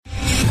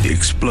The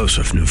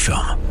explosive new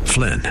film,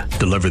 Flynn,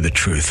 deliver the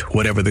truth,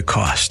 whatever the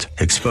cost,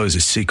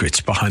 exposes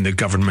secrets behind the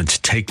government's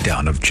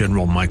takedown of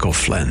General Michael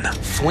Flynn.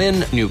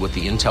 Flynn knew what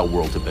the intel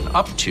world had been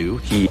up to.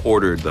 He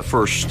ordered the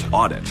first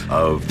audit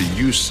of the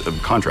use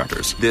of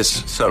contractors.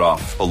 This set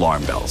off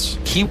alarm bells.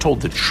 He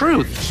told the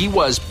truth. He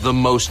was the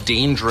most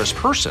dangerous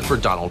person for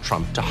Donald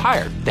Trump to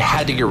hire. They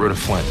had to get rid of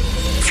Flynn.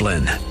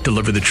 Flynn,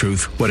 deliver the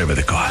truth, whatever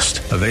the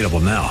cost. Available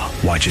now.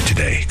 Watch it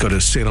today. Go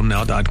to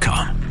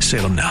salemnow.com.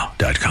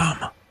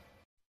 salemnow.com.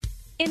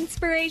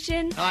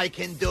 Inspiration. I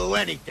can do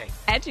anything.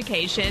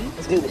 Education.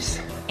 Let's do this.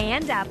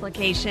 And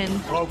application.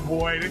 Oh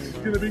boy, this is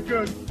going to be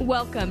good.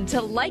 Welcome to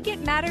Like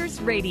It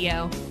Matters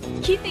Radio.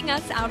 Keeping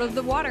us out of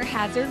the water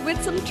hazard with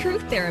some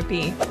truth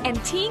therapy.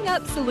 And teeing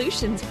up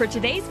solutions for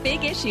today's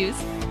big issues.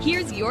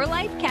 Here's your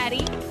life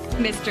caddy,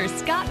 Mr.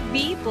 Scott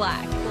V.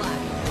 Black.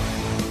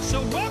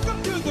 So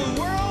welcome to the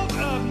world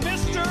of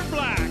Mr.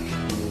 Black.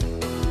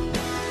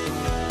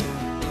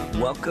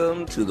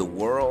 Welcome to the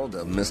world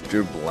of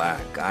Mr.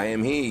 Black. I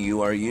am he,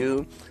 you are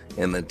you,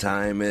 and the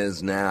time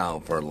is now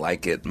for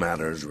Like It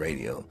Matters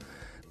Radio.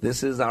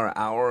 This is our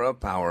hour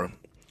of power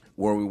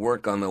where we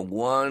work on the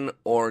one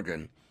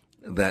organ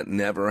that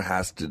never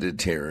has to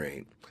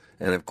deteriorate.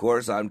 And of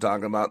course, I'm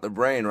talking about the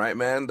brain, right,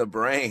 man? The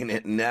brain,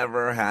 it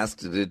never has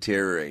to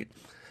deteriorate.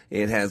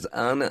 It has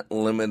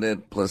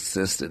unlimited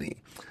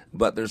plasticity.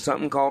 But there's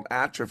something called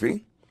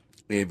atrophy.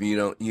 If you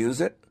don't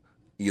use it,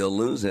 you'll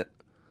lose it.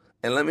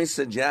 And let me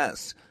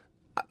suggest,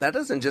 that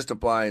doesn't just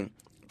apply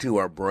to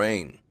our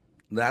brain.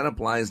 That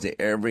applies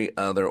to every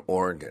other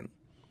organ.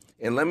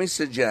 And let me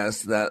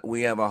suggest that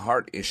we have a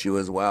heart issue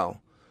as well.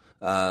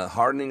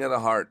 Hardening of the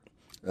heart.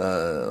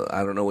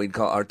 I don't know what we'd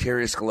call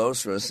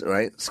arteriosclerosis,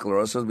 right?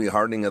 Sclerosis would be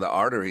hardening of the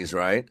arteries,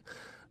 right?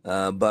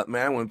 But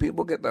man, when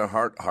people get their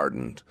heart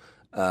hardened,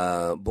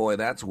 boy,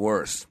 that's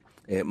worse.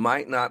 It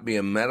might not be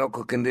a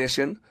medical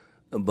condition,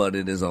 but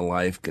it is a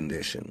life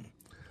condition.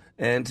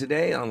 And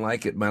today on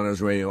Like It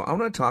Matters Radio, I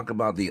want to talk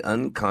about the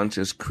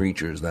unconscious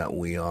creatures that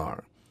we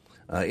are.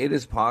 It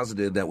is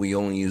posited that we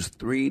only use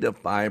 3 to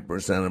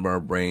 5% of our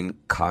brain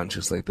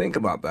consciously. Think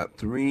about that,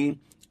 3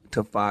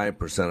 to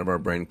 5% of our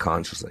brain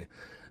consciously.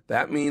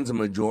 That means a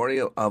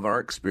majority of our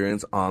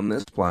experience on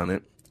this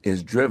planet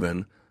is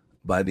driven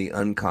by the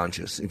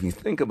unconscious. If you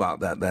think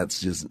about that,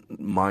 that's just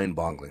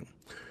mind-boggling.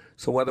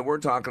 So whether we're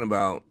talking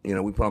about,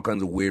 we put all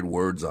kinds of weird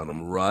words on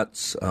them,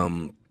 ruts,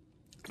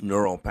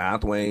 neural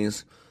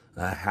pathways,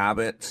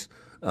 habits,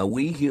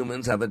 we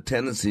humans have a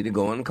tendency to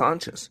go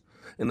unconscious.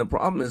 And the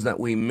problem is that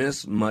we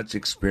miss much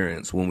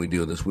experience when we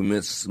do this. We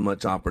miss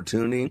much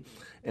opportunity,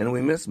 and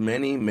we miss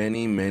many,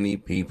 many, many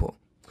people.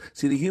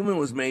 See, the human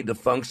was made to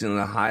function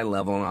at a high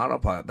level on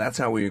autopilot. That's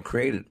how we were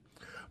created.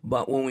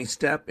 But when we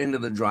step into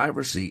the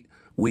driver's seat,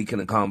 we can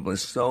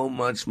accomplish so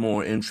much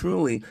more and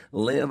truly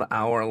live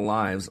our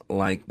lives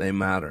like they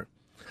matter.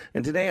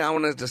 And today I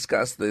want to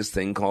discuss this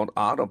thing called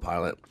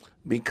autopilot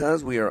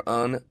because we are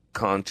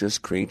unconscious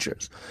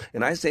creatures.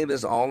 And I say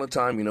this all the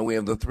time. We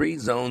have the 3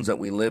 zones that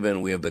we live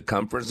in. We have the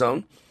comfort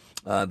zone.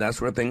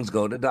 That's where things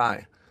go to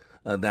die.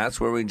 That's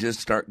where we just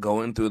start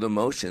going through the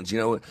motions.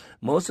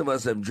 Most of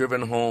us have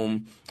driven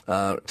home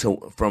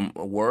from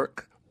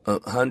work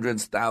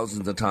hundreds,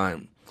 thousands of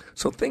times.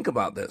 So think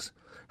about this.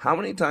 How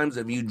many times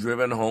have you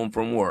driven home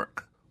from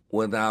work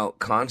without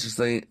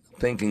consciously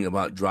thinking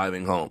about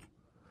driving home?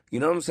 You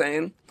know what I'm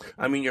saying?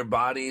 I mean, your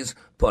body's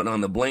putting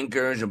on the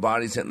blinkers, your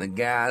body's hitting the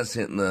gas,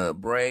 hitting the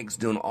brakes,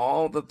 doing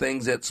all the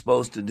things it's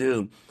supposed to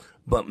do,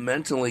 but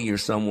mentally you're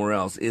somewhere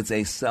else. It's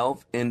a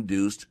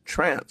self-induced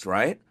trance,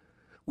 right?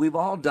 We've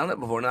all done it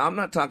before. Now, I'm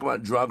not talking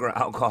about drug or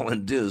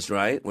alcohol-induced,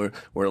 right?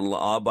 We're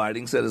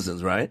law-abiding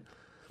citizens, right?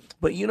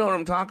 But you know what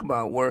I'm talking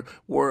about.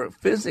 We're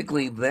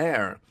physically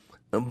there,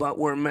 but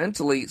we're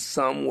mentally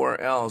somewhere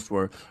else.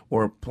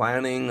 We're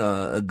planning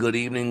a good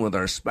evening with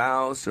our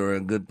spouse or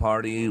a good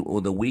party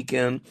with the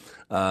weekend.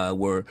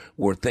 We're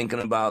thinking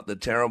about the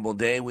terrible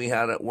day we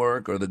had at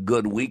work or the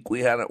good week we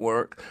had at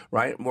work,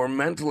 right? We're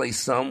mentally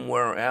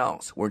somewhere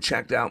else. We're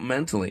checked out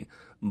mentally,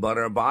 but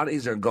our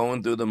bodies are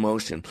going through the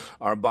motion.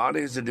 Our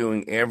bodies are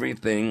doing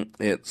everything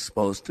it's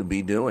supposed to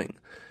be doing.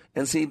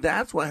 And see,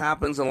 that's what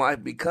happens in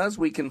life because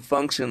we can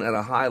function at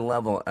a high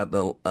level at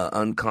the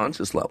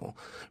unconscious level.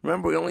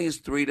 Remember, we only use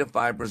 3 to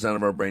 5%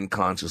 of our brain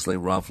consciously,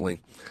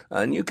 roughly.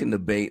 And you can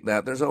debate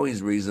that. There's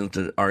always reasons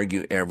to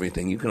argue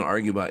everything. You can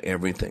argue about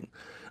everything.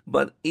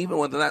 But even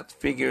whether that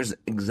figure is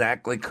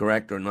exactly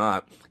correct or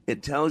not,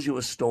 it tells you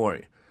a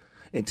story.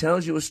 It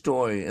tells you a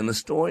story. And the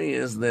story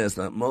is this,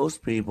 that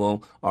most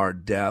people are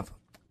deaf,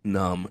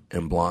 numb,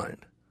 and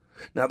blind.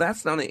 Now,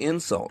 that's not an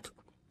insult.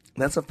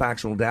 That's a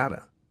factual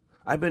data.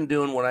 I've been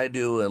doing what I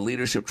do,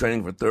 leadership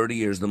training for 30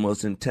 years, the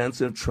most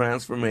intensive,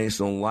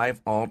 transformational,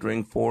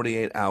 life-altering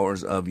 48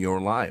 hours of your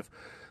life.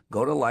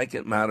 Go to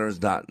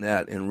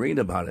likeitmatters.net and read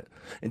about it.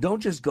 And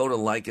don't just go to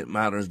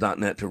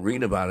likeitmatters.net to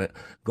read about it.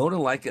 Go to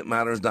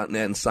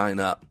likeitmatters.net and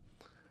sign up.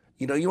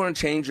 You want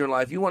to change your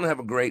life. You want to have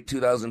a great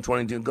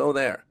 2022, go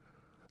there.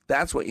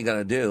 That's what you got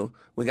to do.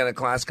 We got a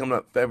class coming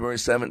up February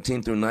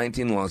 17th through 19th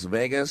in Las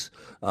Vegas.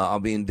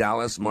 I'll be in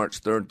Dallas March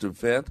 3rd through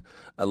 5th.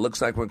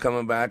 Looks like we're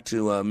coming back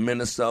to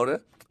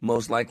Minnesota.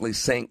 Most likely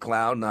St.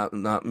 Cloud,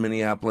 not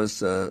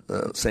Minneapolis,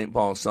 St.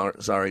 Paul,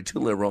 sorry, too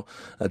liberal,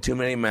 too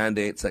many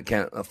mandates that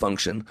can't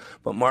function.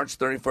 But March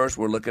 31st,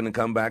 we're looking to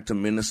come back to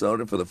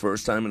Minnesota for the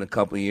first time in a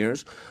couple of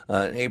years.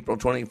 April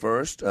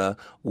 21st,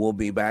 we'll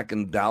be back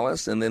in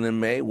Dallas, and then in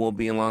May, we'll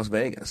be in Las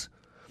Vegas.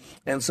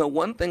 And so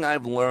one thing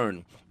I've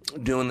learned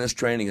doing this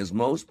training is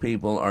most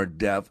people are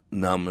deaf,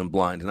 numb, and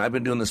blind. And I've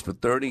been doing this for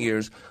 30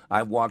 years.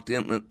 I've walked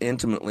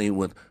intimately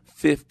with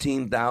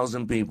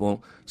 15,000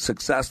 people,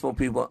 successful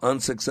people,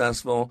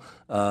 unsuccessful,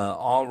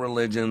 all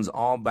religions,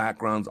 all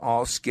backgrounds,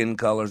 all skin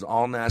colors,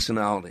 all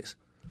nationalities.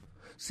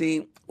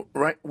 See,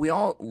 right? We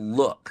all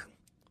look,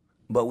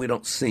 but we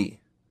don't see.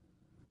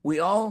 We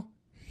all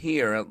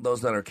hear,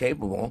 those that are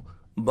capable,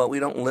 but we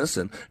don't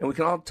listen. And we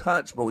can all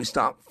touch, but we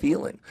stop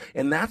feeling.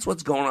 And that's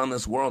what's going on in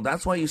this world.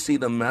 That's why you see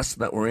the mess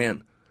that we're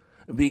in.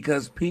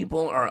 Because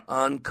people are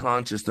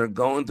unconscious. They're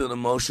going through the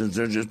motions.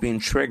 They're just being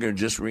triggered,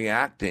 just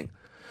reacting.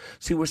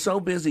 See, we're so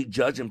busy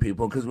judging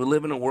people because we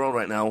live in a world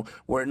right now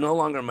where it no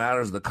longer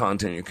matters the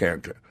content of your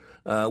character.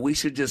 We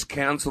should just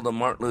cancel the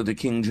Martin Luther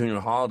King Jr.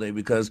 holiday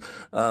because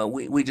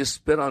we just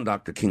spit on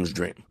Dr. King's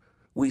dream.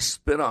 We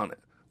spit on it.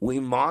 We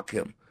mock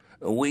him.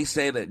 We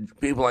say that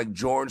people like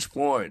George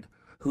Floyd,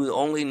 who's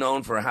only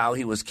known for how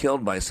he was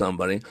killed by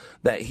somebody,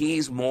 that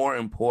he's more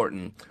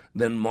important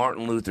than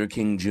Martin Luther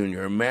King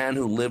Jr., a man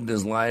who lived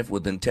his life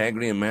with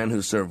integrity, a man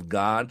who served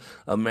God,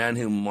 a man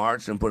who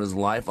marched and put his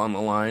life on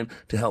the line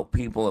to help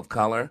people of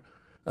color,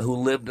 who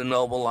lived a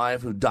noble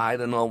life, who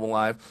died a noble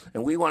life.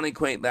 And we want to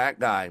equate that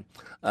guy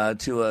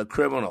to a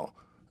criminal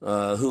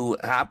who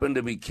happened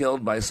to be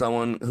killed by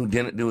someone who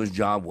didn't do his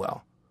job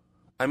well.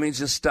 I mean, it's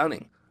just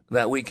stunning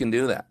that we can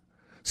do that.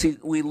 See,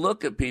 we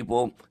look at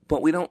people,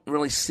 but we don't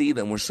really see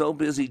them. We're so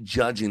busy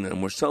judging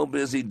them. We're so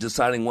busy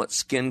deciding what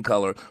skin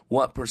color,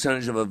 what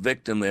percentage of a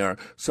victim they are,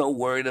 so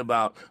worried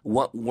about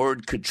what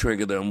word could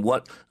trigger them,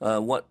 what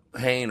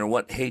pain or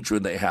what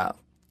hatred they have.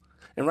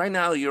 And right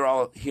now, you're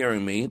all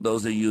hearing me,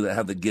 those of you that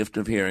have the gift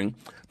of hearing.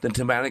 The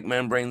tympanic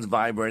membrane's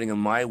vibrating, and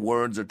my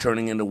words are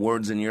turning into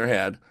words in your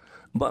head.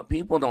 But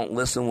people don't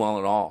listen well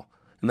at all.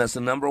 And that's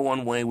the number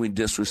one way we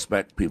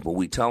disrespect people.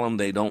 We tell them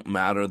they don't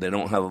matter, they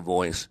don't have a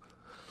voice.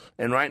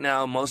 And right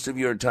now, most of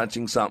you are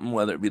touching something,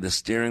 whether it be the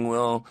steering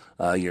wheel,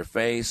 your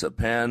face, a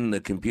pen, the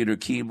computer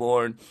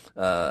keyboard,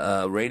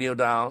 a radio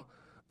dial.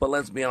 But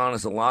let's be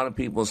honest, a lot of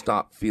people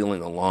stopped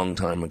feeling a long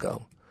time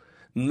ago.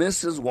 And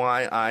this is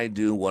why I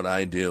do what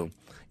I do.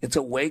 It's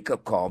a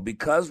wake-up call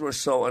because we're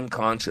so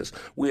unconscious.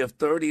 We have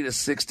 30 to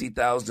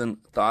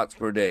 60,000 thoughts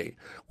per day.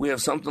 We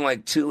have something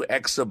like 2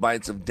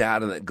 exabytes of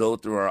data that go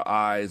through our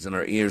eyes and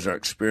our ears, our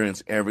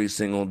experience every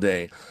single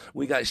day.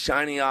 We got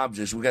shiny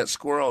objects. We got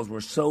squirrels.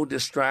 We're so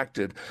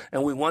distracted,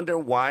 and we wonder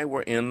why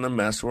we're in the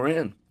mess we're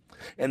in.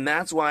 And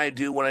that's why I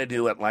do what I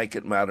do at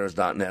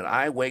LikeItMatters.net.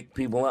 I wake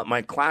people up.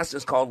 My class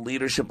is called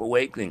Leadership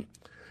Awakening.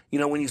 You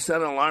know, when you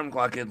set an alarm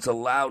clock, it's a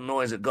loud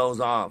noise that goes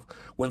off.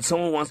 When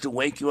someone wants to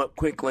wake you up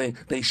quickly,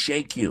 they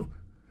shake you.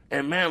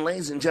 And man,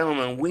 ladies and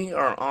gentlemen, we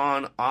are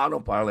on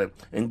autopilot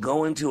and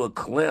going to a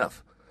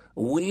cliff.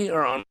 We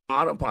are on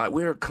autopilot.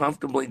 We are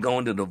comfortably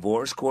going to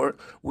divorce court.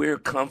 We are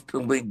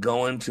comfortably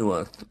going to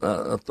an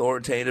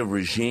authoritative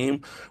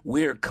regime.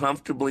 We are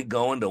comfortably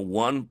going to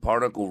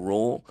one-party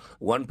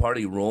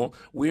rule.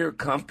 We are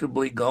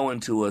comfortably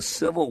going to a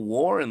civil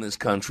war in this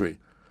country.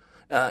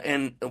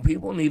 And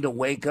people need to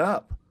wake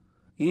up.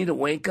 You need to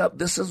wake up.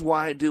 This is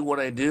why I do what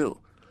I do,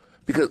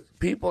 because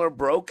people are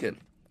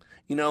broken.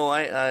 You know,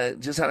 I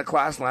just had a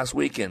class last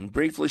weekend,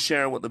 briefly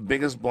sharing what the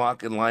biggest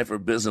block in life or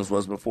business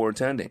was before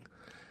attending.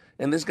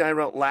 And this guy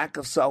wrote lack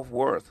of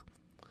self-worth.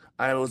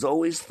 I was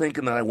always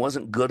thinking that I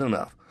wasn't good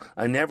enough.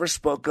 I never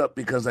spoke up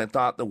because I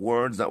thought the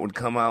words that would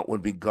come out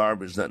would be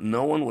garbage, that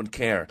no one would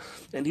care.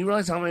 And do you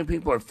realize how many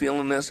people are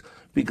feeling this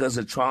because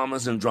of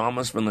traumas and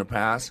dramas from their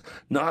past?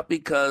 Not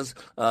because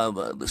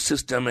of the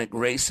systemic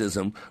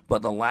racism,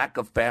 but the lack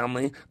of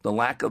family, the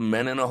lack of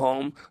men in a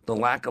home, the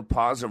lack of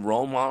positive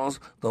role models,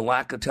 the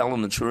lack of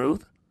telling the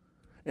truth.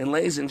 And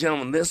ladies and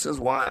gentlemen, this is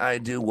why I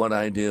do what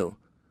I do.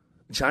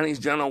 The Chinese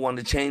general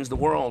wanted to change the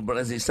world, but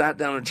as he sat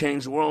down to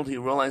change the world, he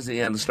realized that he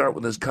had to start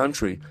with his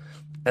country.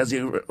 As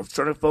he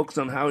started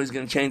focusing on how he's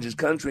going to change his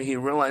country, he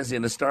realized he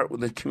had to start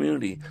with his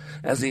community.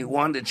 As he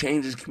wanted to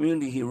change his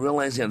community, he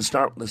realized he had to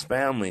start with his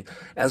family.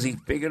 As he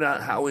figured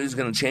out how he was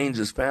going to change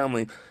his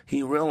family,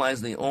 he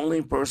realized the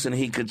only person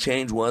he could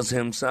change was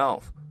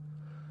himself.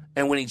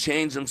 And when he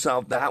changed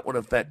himself, that would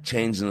affect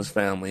change in his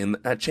family. And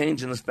that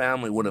change in his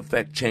family would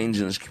affect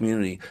change in his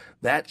community.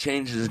 That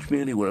change in his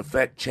community would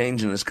affect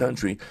change in his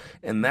country.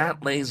 And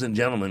that, ladies and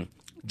gentlemen,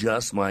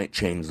 just might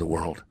change the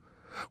world.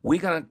 We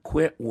got to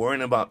quit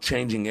worrying about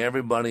changing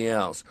everybody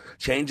else,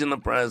 changing the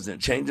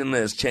president, changing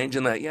this,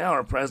 changing that. Yeah,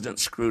 our president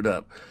screwed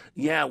up.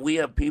 Yeah, we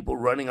have people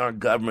running our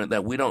government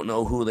that we don't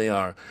know who they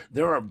are.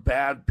 There are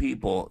bad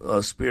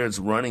people, spirits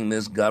running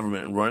this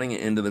government, running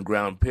it into the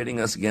ground, pitting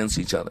us against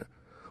each other.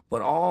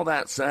 But all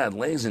that said,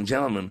 ladies and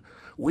gentlemen,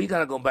 we got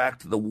to go back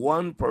to the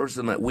one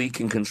person that we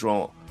can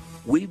control.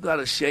 We've got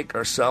to shake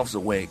ourselves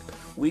awake.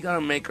 We got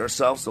to make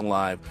ourselves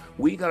alive.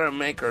 We got to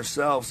make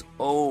ourselves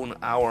own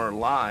our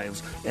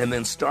lives and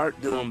then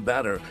start doing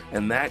better.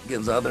 And that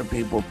gives other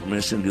people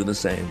permission to do the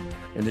same.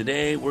 And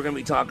today we're going to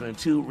be talking to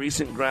two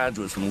recent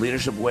graduates from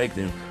Leadership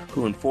Awakening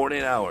who in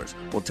 48 hours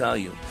will tell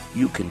you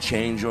you can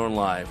change your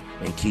life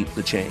and keep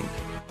the change.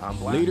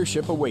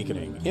 Leadership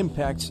Awakening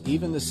impacts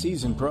even the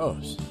seasoned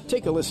pros.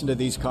 Take a listen to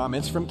these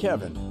comments from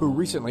Kevin, who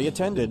recently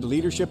attended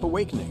Leadership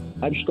Awakening.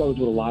 I've struggled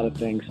with a lot of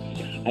things.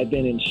 I've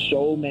been in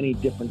so many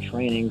different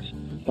trainings,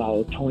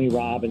 followed Tony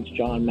Robbins,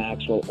 John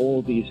Maxwell,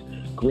 all these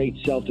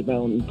great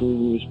self-development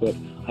gurus, but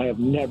I have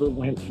never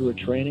went through a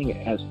training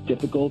as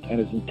difficult and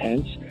as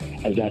intense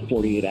as that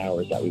 48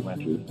 hours that we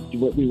went through.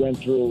 What we went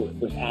through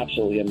was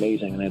absolutely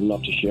amazing, and I'd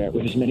love to share it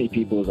with as many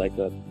people as I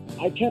could.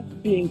 I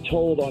kept being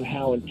told on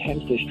how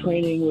intense this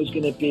training was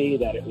going to be,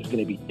 that it was going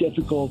to be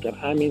difficult. And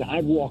I mean,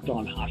 I've walked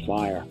on hot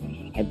fire.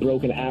 I've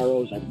broken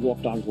arrows. I've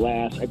walked on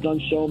glass. I've done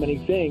so many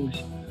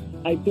things.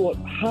 I thought,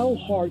 how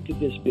hard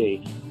could this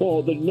be?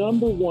 Well, the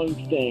number one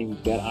thing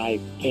that I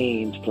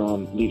gained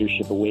from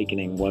Leadership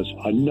Awakening was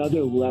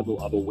another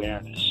level of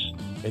awareness.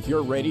 If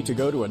you're ready to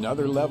go to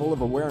another level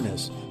of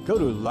awareness, go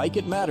to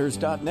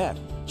likeitmatters.net.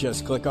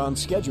 Just click on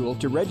schedule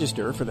to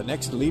register for the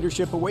next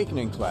Leadership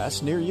Awakening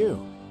class near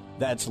you.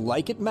 That's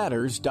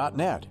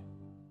likeitmatters.net.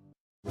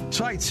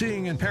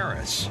 Sightseeing in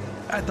Paris,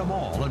 at the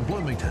mall in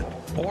Bloomington,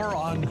 or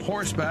on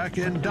horseback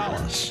in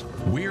Dallas.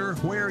 We're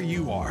where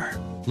you are.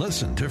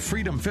 Listen to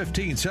Freedom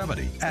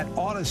 1570 at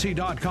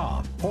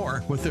Odyssey.com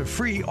or with the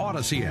free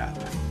Odyssey app.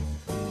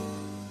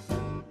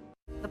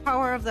 The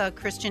power of the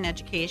Christian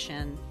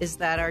education is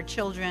that our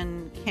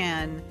children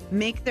can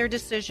make their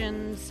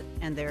decisions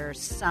and their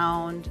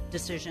sound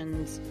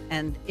decisions,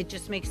 and it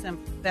just makes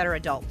them better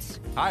adults.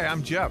 Hi,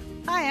 I'm Jeff.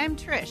 Hi, I'm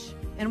Trish,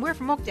 and we're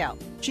from Oakdale.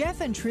 Jeff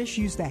and Trish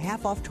use the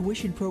half-off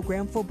tuition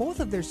program for both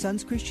of their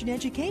sons' Christian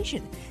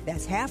education.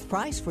 That's half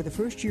price for the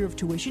first year of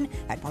tuition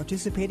at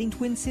participating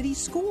Twin Cities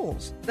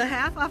schools. The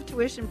half-off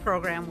tuition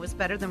program was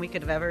better than we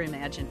could have ever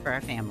imagined for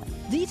our family.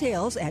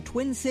 Details at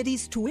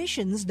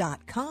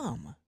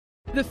TwinCitiesTuitions.com.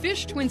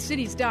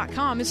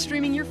 TheFishTwinCities.com is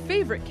streaming your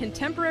favorite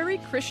contemporary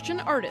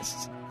Christian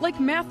artists like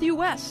Matthew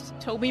West,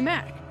 Toby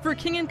Mac, For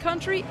King &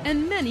 Country,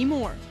 and many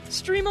more.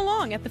 Stream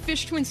along at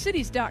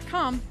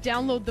TheFishTwinCities.com,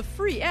 download the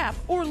free app,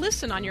 or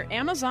listen on your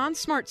Amazon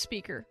smart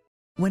speaker.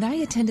 When I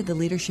attended the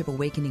Leadership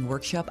Awakening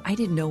workshop, I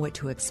didn't know what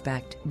to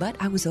expect, but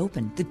I was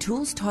open. The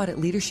tools taught at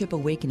Leadership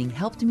Awakening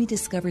helped me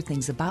discover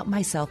things about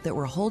myself that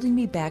were holding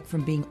me back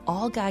from being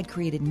all God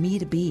created me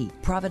to be.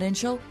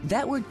 Providential?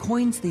 That word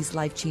coins these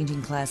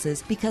life-changing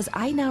classes because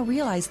I now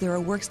realize there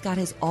are works God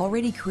has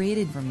already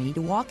created for me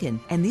to walk in,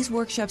 and these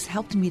workshops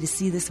helped me to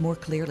see this more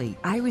clearly.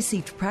 I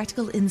received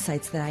practical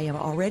insights that I am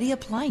already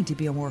applying to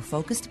be a more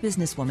focused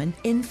businesswoman,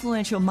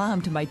 influential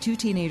mom to my 2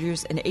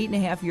 teenagers, an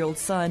 8.5-year-old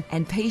son,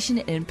 and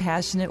patient and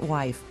passionate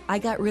wife. I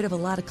got rid of a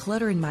lot of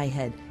clutter in my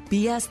head.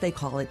 BS, they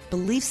call it,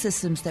 belief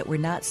systems that were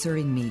not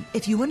serving me.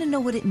 If you want to know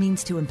what it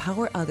means to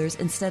empower others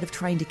instead of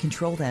trying to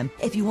control them,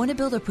 if you want to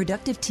build a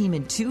productive team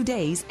in 2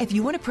 days, if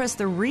you want to press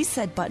the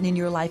reset button in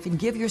your life and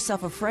give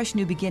yourself a fresh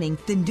new beginning,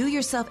 then do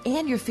yourself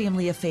and your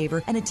family a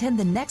favor and attend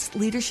the next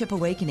Leadership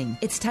Awakening.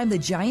 It's time the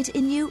giant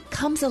in you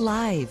comes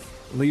alive.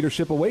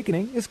 Leadership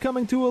Awakening is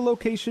coming to a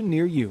location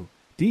near you.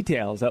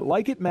 Details at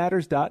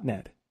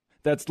likeitmatters.net.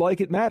 That's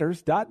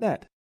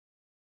likeitmatters.net.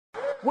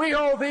 We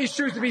hold these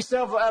truths to be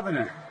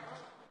self-evident.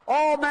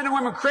 All men and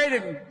women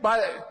created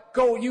by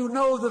go. You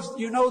know the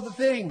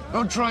thing.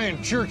 Don't try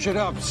and church it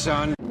up,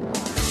 son.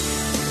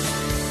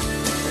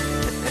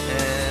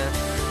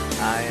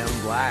 I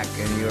am Black,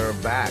 and you're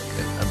back.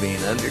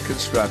 Being under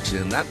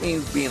construction. That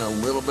means being a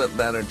little bit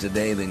better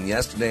today than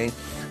yesterday,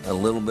 a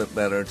little bit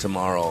better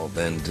tomorrow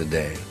than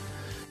today.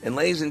 And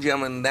ladies and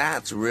gentlemen,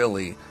 that's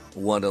really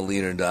what a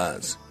leader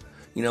does.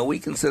 You know, we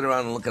can sit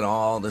around and look at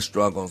all the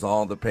struggles,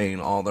 all the pain,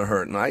 all the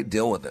hurt, and I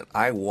deal with it.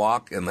 I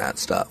walk in that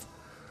stuff.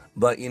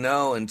 But, you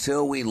know,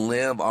 until we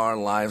live our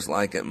lives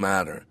like it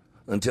matters,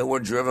 until we're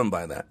driven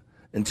by that,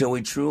 until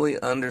we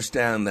truly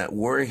understand that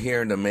we're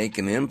here to make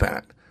an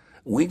impact,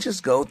 we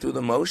just go through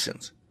the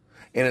motions.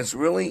 And it's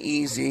really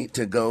easy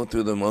to go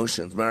through the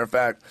motions. Matter of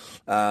fact,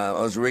 I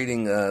was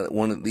reading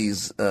one of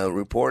these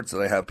reports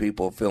that I have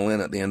people fill in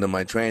at the end of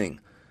my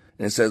training.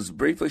 And it says,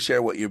 briefly share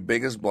what your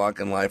biggest block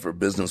in life or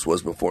business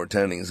was before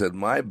attending. It said,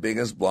 my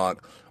biggest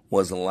block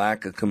was a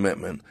lack of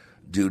commitment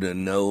due to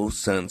no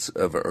sense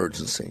of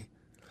urgency.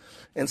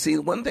 And see,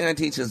 one thing I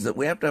teach is that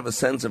we have to have a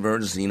sense of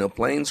urgency. You know,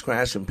 planes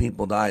crash and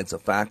people die. It's a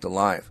fact of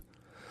life.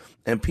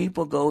 And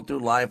people go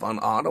through life on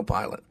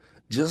autopilot,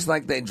 just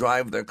like they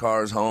drive their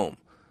cars home.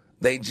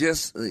 They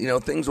just, you know,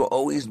 things will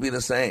always be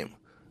the same.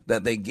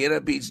 That they get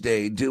up each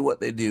day, do what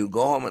they do,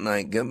 go home at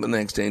night, get up the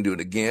next day and do it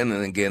again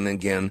and again and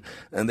again,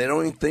 and they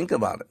don't even think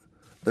about it.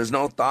 There's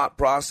no thought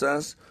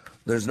process.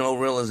 There's no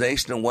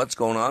realization of what's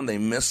going on. They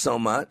miss so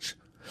much.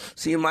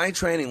 See, in my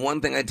training,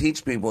 one thing I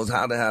teach people is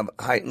how to have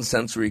heightened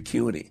sensory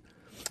acuity.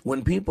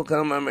 When people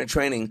come on my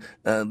training,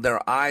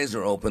 their eyes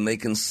are open. They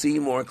can see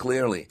more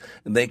clearly.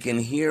 They can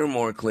hear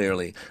more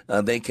clearly.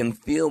 They can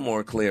feel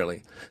more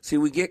clearly. See,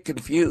 we get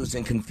confused,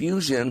 and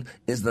confusion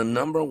is the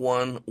number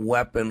one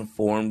weapon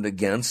formed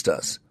against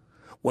us.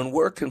 When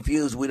we're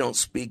confused, we don't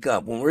speak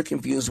up. When we're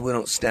confused, we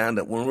don't stand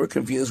up. When we're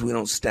confused, we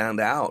don't stand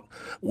out.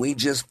 We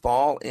just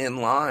fall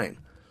in line.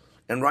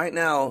 And right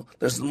now,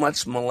 there's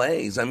much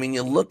malaise. I mean,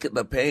 you look at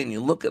the pain, you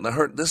look at the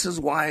hurt. This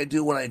is why I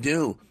do what I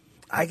do.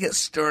 I get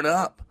stirred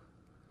up.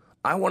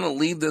 I want to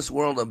leave this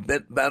world a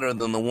bit better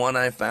than the one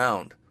I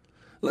found.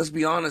 Let's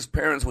be honest,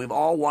 parents, we've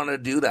all wanted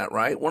to do that,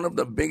 right? One of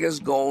the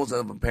biggest goals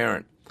of a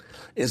parent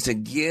is to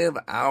give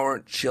our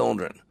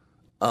children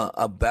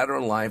a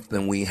better life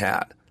than we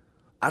had.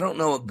 I don't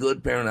know a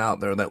good parent out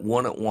there that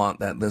wouldn't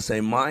want that. They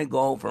say, my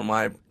goal for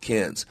my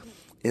kids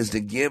is to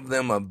give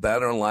them a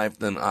better life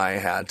than I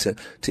had,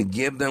 to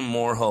give them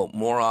more hope,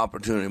 more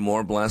opportunity,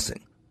 more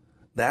blessing.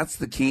 That's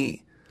the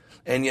key.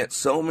 And yet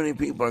so many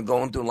people are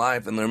going through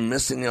life and they're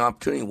missing the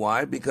opportunity.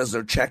 Why? Because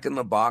they're checking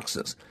the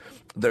boxes.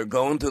 They're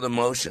going through the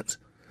motions.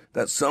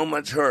 That's so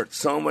much hurt,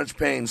 so much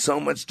pain,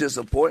 so much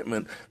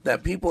disappointment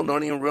that people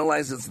don't even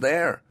realize it's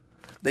there.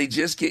 They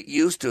just get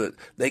used to it.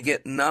 They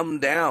get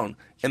numbed down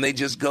and they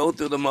just go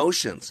through the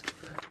motions.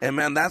 And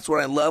man, that's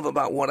what I love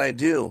about what I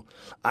do.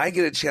 I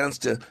get a chance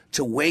to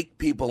wake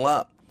people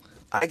up.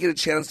 I get a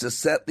chance to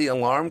set the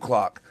alarm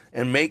clock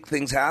and make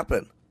things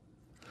happen.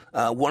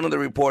 One of the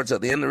reports,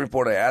 at the end of the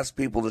report, I asked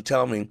people to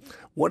tell me,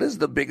 what is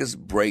the biggest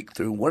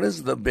breakthrough? What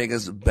is the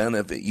biggest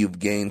benefit you've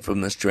gained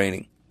from this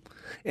training?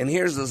 And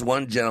here's this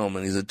one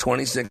gentleman. He's a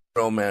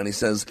 26-year-old man. He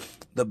says,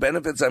 the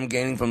benefits I'm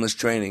gaining from this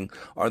training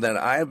are that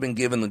I have been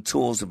given the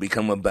tools to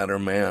become a better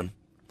man.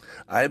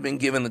 I have been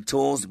given the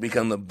tools to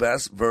become the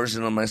best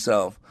version of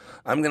myself.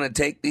 I'm going to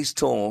take these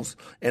tools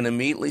and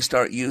immediately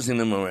start using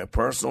them in my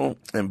personal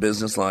and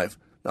business life.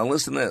 Now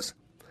listen to this.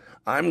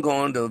 I'm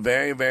going to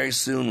very, very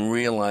soon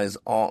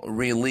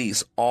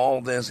release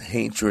all this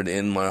hatred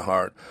in my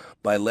heart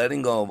by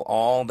letting go of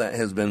all that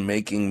has been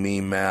making me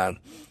mad.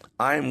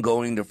 I'm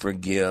going to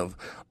forgive.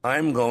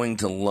 I'm going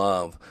to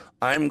love.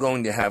 I'm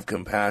going to have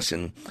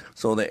compassion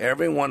so that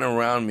everyone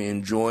around me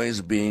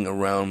enjoys being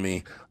around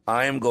me.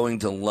 I am going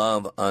to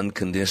love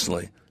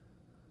unconditionally.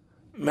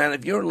 Man,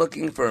 if you're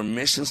looking for a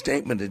mission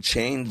statement to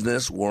change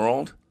this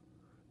world,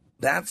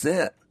 that's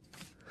it.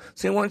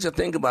 See, why don't you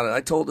think about it?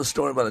 I told the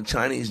story about a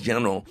Chinese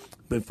general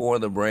before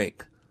the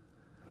break.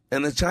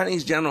 And the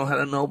Chinese general had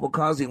a noble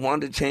cause. He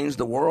wanted to change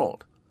the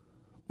world.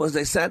 Well, as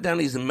they sat down,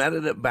 he's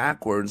meted it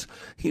backwards.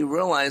 He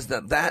realized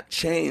that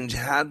change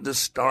had to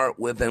start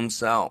with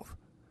himself.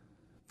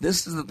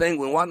 This is the thing.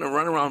 We want to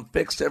run around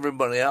fix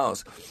everybody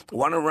else. We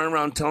want to run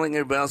around telling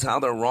everybody else how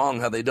they're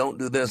wrong, how they don't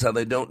do this, how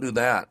they don't do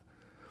that.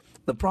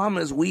 The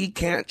problem is we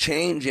can't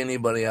change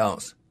anybody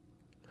else.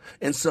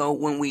 And so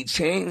when we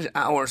change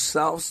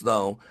ourselves,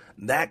 though,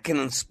 that can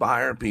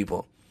inspire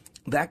people.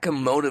 That can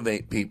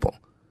motivate people.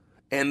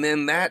 And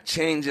then that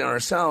change in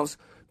ourselves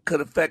could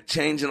affect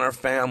change in our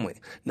family.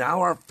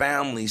 Now our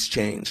families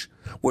change.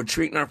 We're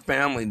treating our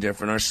family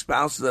different. Our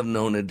spouses have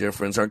known a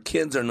difference. Our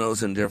kids are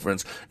noticing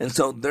difference. And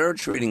so they're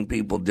treating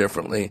people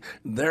differently.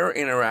 They're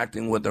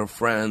interacting with their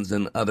friends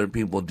and other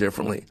people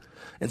differently.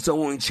 And so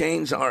when we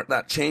change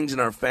that change in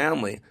our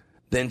family,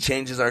 then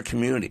changes our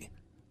community.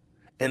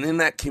 And in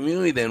that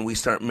community, then we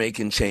start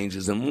making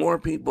changes, and more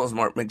people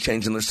start making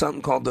changes. And there's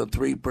something called the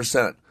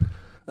 3%.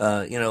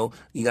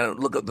 You got to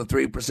look up the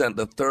 3%.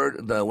 The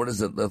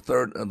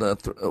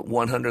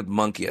 100th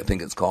monkey, I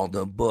think it's called,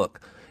 the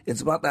book. It's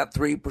about that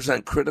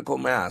 3% critical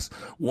mass.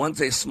 Once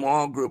a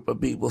small group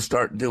of people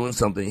start doing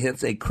something, it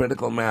hits a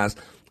critical mass,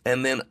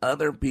 and then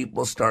other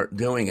people start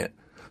doing it.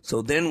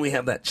 So then we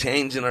have that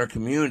change in our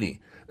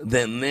community.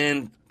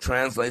 Then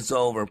translates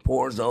over,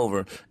 pours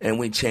over, and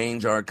we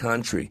change our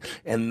country.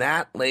 And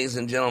that, ladies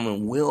and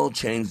gentlemen, will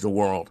change the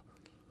world.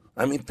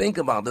 I mean, think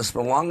about this.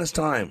 For the longest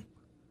time,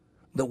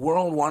 the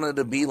world wanted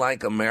to be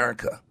like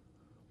America.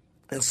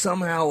 And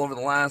somehow over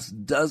the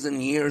last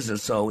dozen years or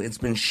so, it's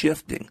been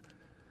shifting.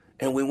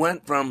 And we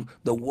went from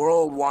the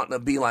world wanting to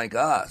be like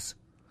us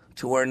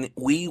to where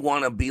we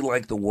want to be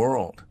like the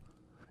world.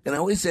 And I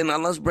always say, now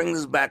let's bring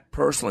this back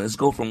personally. Let's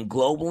go from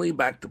globally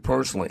back to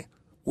personally.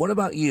 What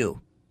about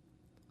you?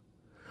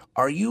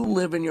 Are you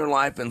living your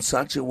life in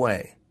such a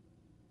way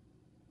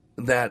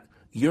that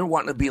you're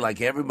wanting to be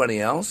like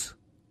everybody else?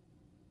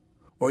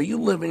 Or are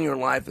you living your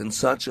life in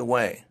such a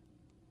way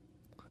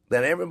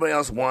that everybody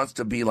else wants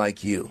to be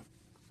like you?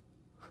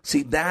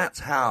 See, that's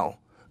how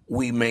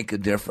we make a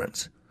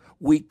difference.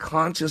 We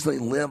consciously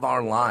live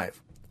our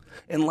life.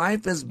 And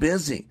life is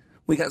busy.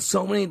 We got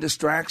so many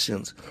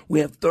distractions.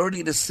 We have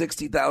 30 to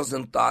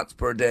 60,000 thoughts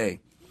per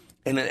day.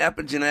 And in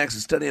epigenetics, the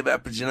study of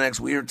epigenetics,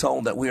 we are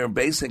told that we are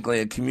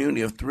basically a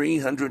community of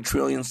 300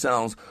 trillion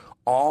cells,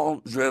 all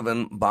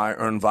driven by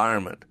our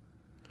environment.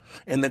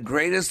 And the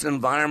greatest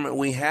environment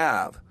we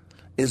have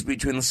is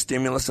between the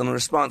stimulus and the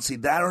response. See,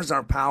 that is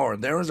our power.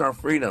 There is our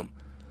freedom.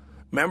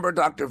 Remember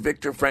Dr.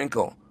 Viktor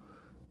Frankl,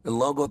 the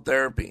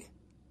logotherapy.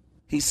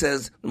 He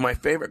says, my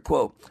favorite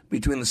quote,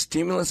 between the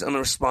stimulus and the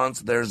response,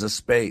 there's a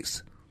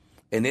space.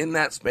 And in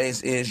that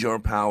space is your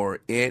power.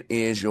 It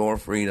is your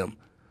freedom.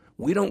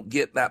 We don't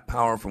get that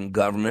power from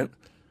government.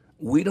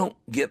 We don't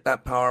get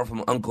that power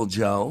from Uncle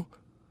Joe.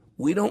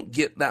 We don't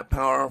get that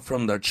power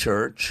from the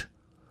church.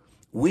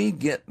 We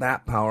get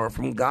that power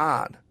from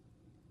God.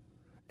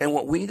 And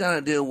what we got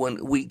to do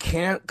when we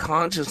can't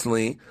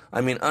unconsciously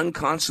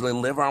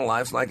live our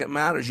lives like it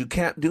matters. You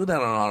can't do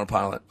that on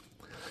autopilot.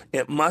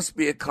 It must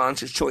be a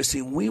conscious choice.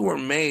 See, we were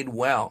made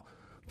well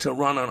to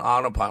run on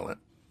autopilot.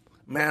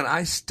 Man,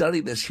 I study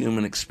this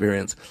human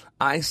experience.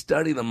 I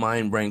study the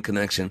mind-brain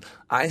connection.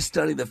 I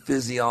study the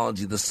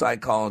physiology, the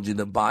psychology,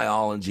 the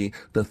biology,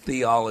 the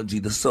theology,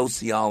 the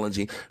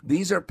sociology.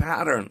 These are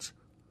patterns.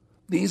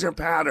 These are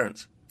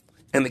patterns.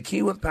 And the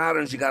key with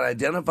patterns, you got to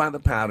identify the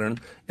pattern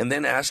and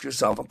then ask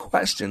yourself a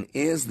question.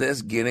 Is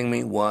this getting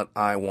me what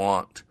I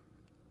want?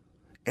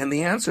 And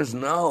the answer is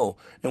no.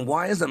 And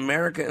why is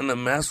America in the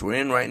mess we're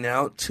in right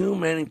now? Too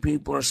many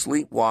people are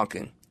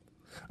sleepwalking.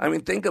 I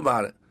mean, think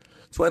about it.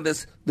 That's why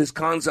this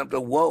concept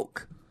of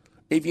woke.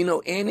 If you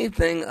know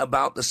anything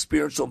about the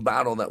spiritual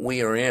battle that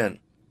we are in,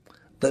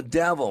 the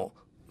devil,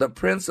 the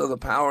prince of the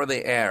power of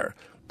the air,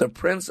 the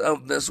prince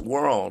of this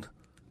world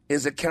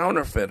is a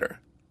counterfeiter.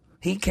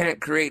 He can't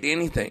create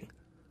anything.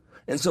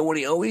 And so what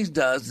he always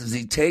does is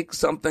he takes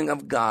something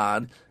of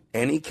God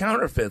and he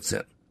counterfeits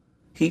it.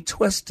 He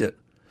twists it.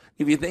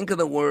 If you think of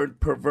the word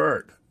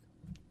pervert,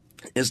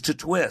 is to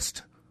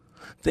twist.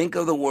 Think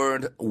of the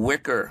word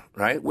wicker,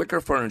 right? Wicker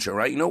furniture,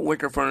 right? You know what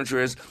wicker furniture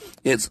is?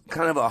 It's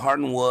kind of a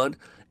hardened wood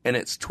and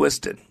it's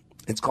twisted.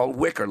 It's called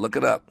wicker. Look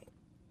it up.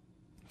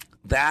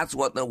 That's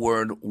what the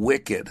word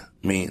wicked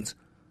means.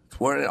 It's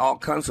where it all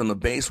comes from, the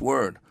base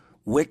word,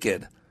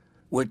 wicked.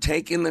 We're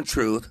taking the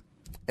truth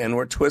and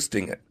we're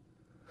twisting it.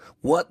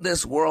 What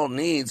this world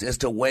needs is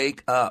to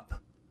wake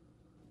up.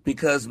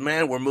 Because,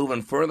 man, we're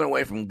moving further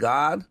away from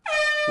God.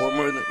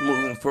 We're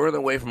moving further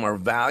away from our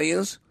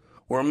values.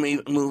 We're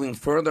moving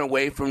further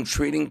away from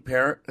treating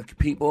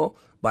people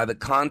by the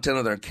content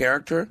of their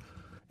character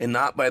and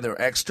not by their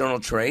external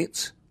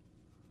traits.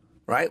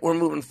 Right? We're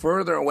moving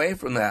further away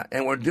from that,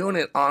 and we're doing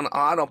it on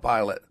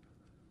autopilot.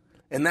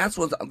 And that's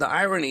what the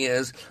irony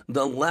is,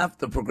 the left,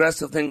 the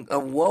progressive thing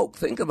of woke.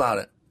 Think about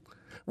it.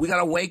 We got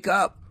to wake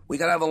up. We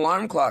got to have an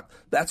alarm clock.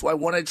 That's why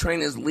what I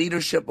train is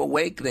leadership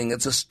awakening.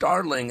 It's a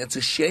startling. It's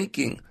a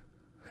shaking.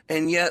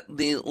 And yet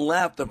the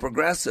left, the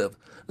progressive,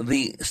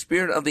 the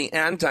spirit of the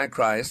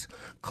Antichrist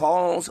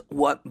calls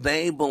what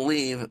they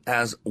believe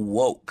as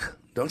woke.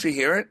 Don't you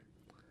hear it?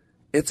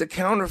 It's a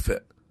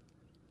counterfeit.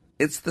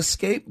 It's the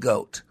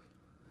scapegoat.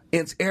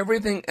 It's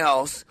everything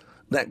else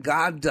that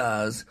God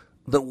does.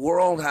 The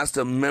world has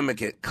to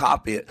mimic it,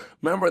 copy it.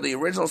 Remember, the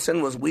original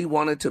sin was we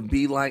wanted to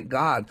be like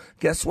God.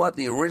 Guess what?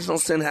 The original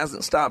sin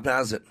hasn't stopped,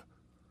 has it?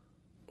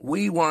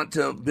 We want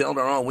to build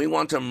our own. We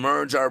want to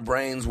merge our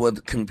brains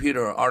with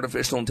computer,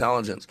 artificial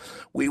intelligence.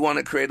 We want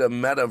to create a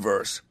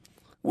metaverse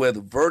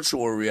with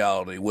virtual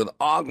reality, with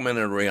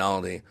augmented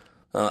reality.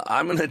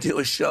 I'm going to do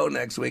a show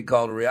next week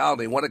called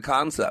Reality. What a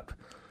concept.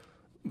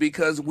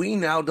 Because we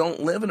now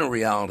don't live in a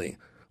reality.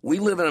 We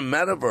live in a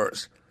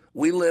metaverse.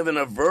 We live in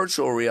a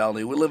virtual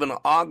reality. We live in an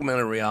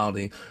augmented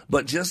reality.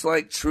 But just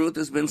like truth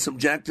has been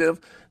subjective,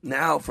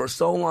 now for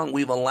so long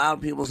we've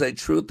allowed people to say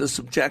truth is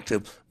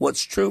subjective.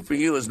 What's true for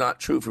you is not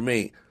true for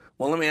me.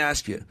 Well, let me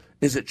ask you,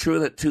 is it true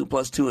that 2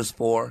 + 2 is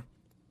 4?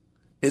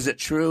 Is it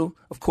true?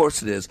 Of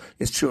course it is.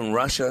 It's true in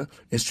Russia.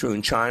 It's true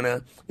in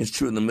China. It's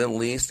true in the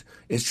Middle East.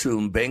 It's true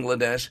in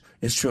Bangladesh.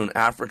 It's true in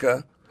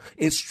Africa.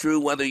 It's true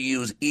whether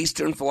you use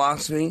Eastern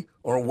philosophy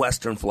or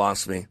Western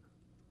philosophy.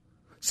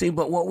 See,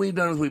 but what we've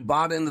done is we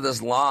bought into this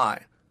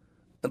lie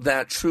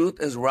that truth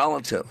is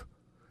relative.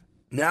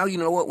 Now you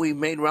know what we've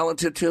made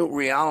relative to?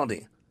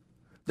 Reality.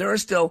 There are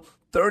still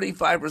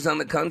 35% of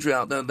the country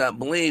out there that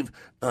believe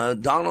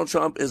Donald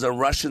Trump is a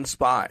Russian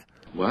spy.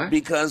 What?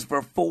 Because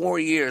for 4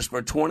 years,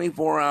 for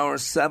 24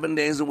 hours, 7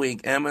 days a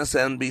week,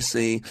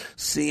 MSNBC,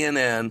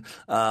 CNN,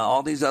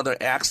 all these other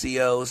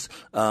Axios,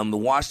 the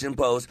Washington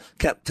Post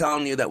kept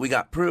telling you that we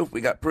got proof,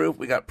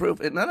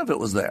 and none of it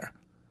was there.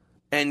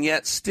 And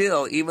yet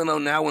still, even though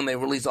now when they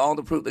release all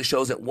the proof that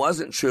shows it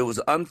wasn't true, it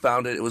was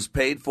unfounded, it was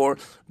paid for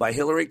by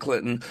Hillary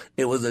Clinton,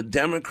 it was a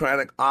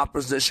Democratic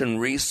opposition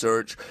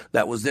research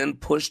that was then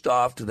pushed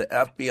off to the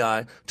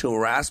FBI to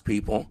harass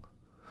people.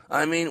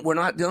 I mean, we're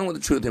not dealing with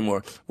the truth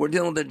anymore. We're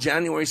dealing with the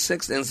January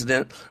 6th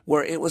incident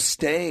where it was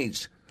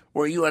staged,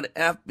 where you had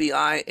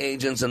FBI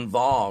agents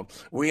involved,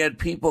 where you had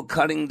people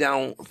cutting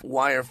down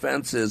wire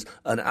fences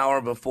an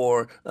hour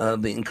before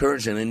the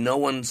incursion, and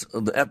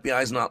the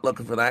FBI's not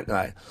looking for that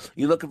guy.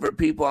 You're looking for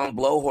people on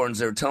blowhorns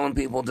that are telling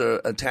people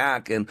to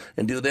attack and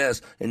do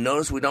this. And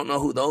notice we don't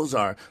know who those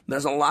are.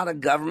 There's a lot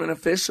of government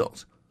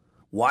officials.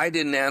 Why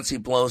did Nancy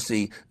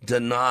Pelosi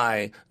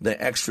deny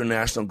the extra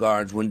National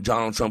Guards when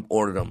Donald Trump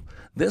ordered them?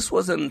 This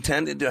was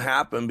intended to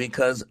happen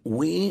because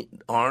we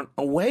aren't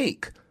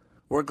awake.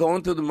 We're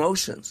going through the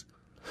motions.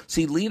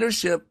 See,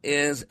 leadership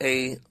is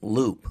a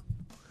loop.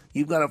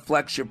 You've got to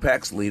flex your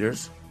pecs,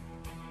 leaders.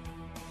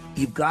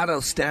 You've got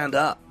to stand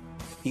up.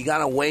 You got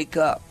to wake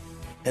up.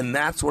 And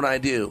that's what I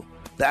do.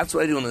 That's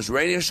what I do on this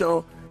radio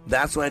show.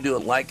 That's what I do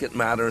at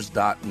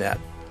likeitmatters.net.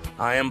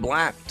 I am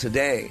Black.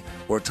 Today,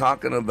 we're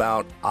talking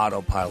about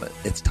autopilot.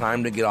 It's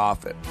time to get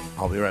off it.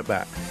 I'll be right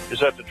back.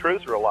 Is that the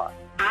truth or a lie?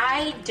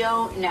 I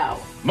don't know.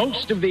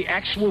 Most of the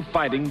actual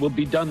fighting will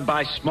be done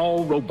by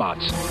small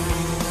robots.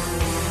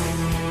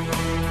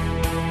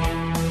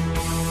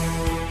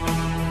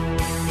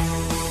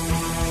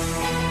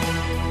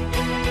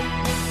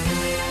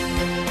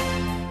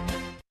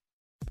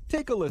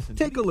 Take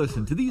a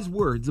listen to these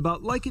words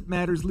about Like It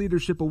Matters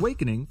Leadership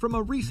Awakening from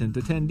a recent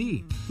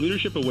attendee.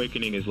 Leadership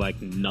Awakening is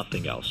like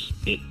nothing else.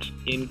 It's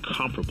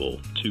incomparable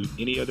to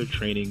any other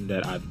training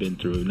that I've been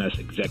through, and that's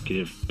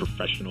executive,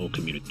 professional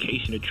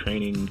communication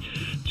training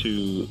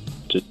to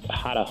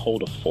how to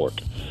hold a fork.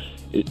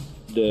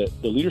 The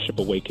Leadership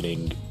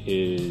Awakening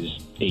is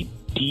a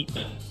deep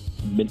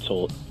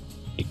mental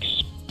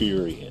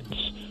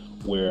experience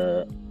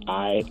where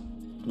I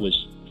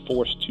was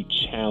forced to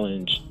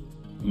challenge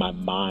my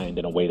mind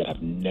in a way that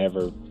I've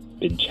never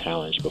been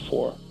challenged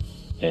before,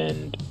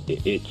 and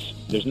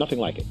there's nothing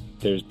like it.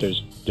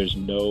 There's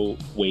no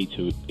way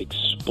to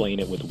explain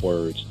it with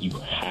words. You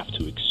have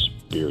to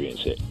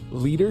experience it.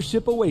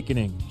 Leadership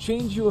Awakening.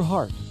 Change your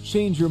heart,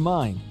 change your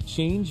mind,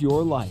 change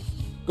your life.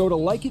 Go to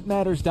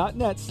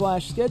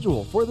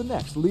likeitmatters.net/schedule for the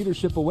next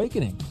Leadership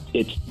Awakening.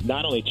 It's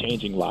not only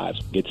changing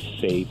lives, it's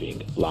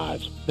saving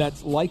lives.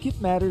 That's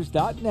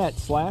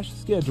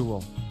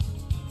likeitmatters.net/schedule.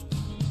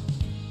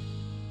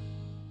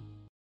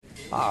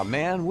 Aw,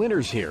 man,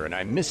 winter's here, and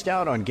I missed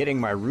out on getting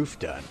my roof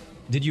done.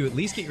 Did you at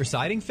least get your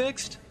siding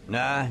fixed?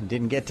 Nah,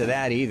 didn't get to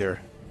that either.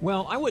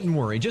 Well, I wouldn't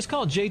worry. Just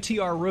call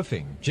JTR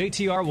Roofing.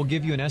 JTR will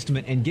give you an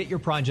estimate and get your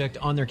project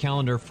on their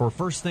calendar for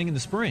first thing in the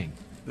spring.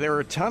 There are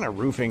a ton of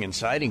roofing and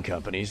siding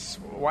companies.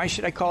 Why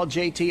should I call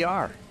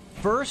JTR?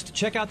 First,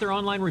 check out their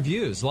online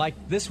reviews, like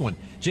this one.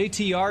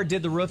 JTR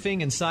did the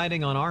roofing and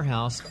siding on our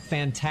house.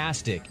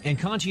 Fantastic. And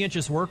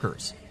conscientious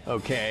workers.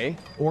 Okay.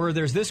 Or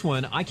there's this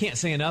one. I can't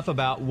say enough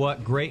about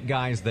what great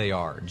guys they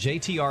are.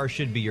 JTR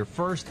should be your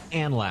first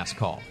and last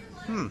call.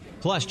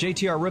 Plus,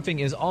 JTR Roofing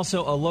is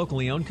also a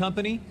locally owned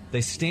company.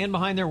 They stand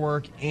behind their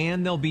work,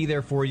 and they'll be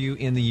there for you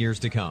in the years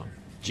to come.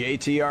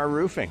 JTR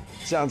Roofing.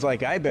 Sounds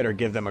like I better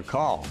give them a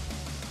call.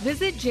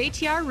 Visit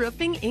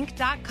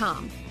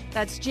JTRRoofingInc.com.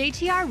 That's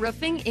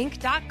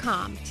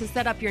JTRRoofingInc.com to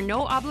set up your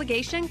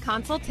no-obligation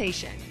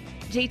consultation.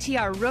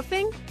 JTR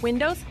Roofing,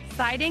 windows,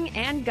 siding,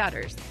 and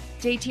gutters.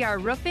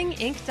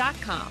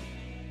 JTRRoofingInc.com.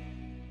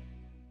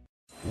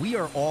 We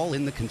are all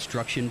in the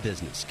construction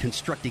business,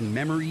 constructing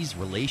memories,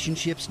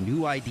 relationships,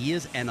 new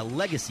ideas, and a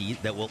legacy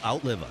that will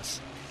outlive us.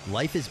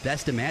 Life is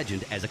best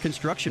imagined as a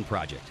construction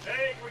project.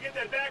 Hey, can we get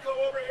that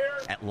backhoe over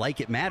here? At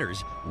Like It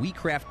Matters, we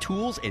craft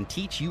tools and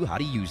teach you how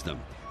to use them.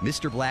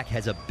 Mr. Black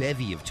has a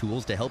bevy of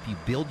tools to help you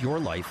build your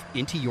life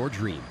into your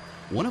dream.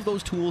 One of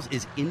those tools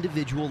is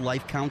individual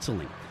life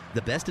counseling.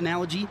 The best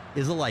analogy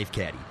is a life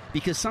caddy,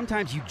 because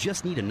sometimes you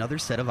just need another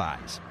set of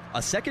eyes.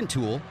 A second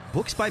tool,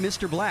 Books by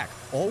Mr. Black,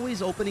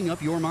 always opening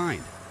up your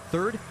mind.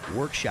 Third,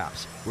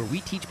 workshops, where we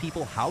teach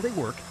people how they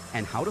work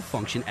and how to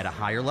function at a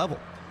higher level.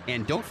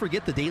 And don't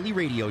forget the daily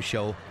radio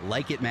show,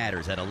 Like It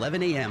Matters, at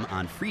 11 a.m.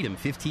 on Freedom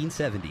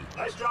 1570.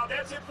 Nice job.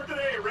 That's it for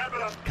today. Wrap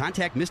it up.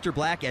 Contact Mr.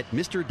 Black at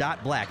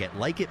mr.black at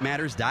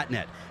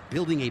likeitmatters.net.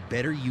 Building a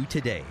better you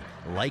today.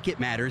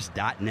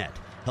 Likeitmatters.net.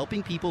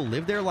 Helping people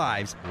live their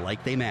lives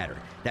like they matter.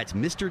 That's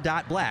Mr.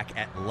 Black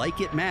at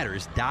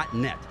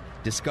likeitmatters.net.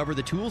 Discover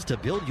the tools to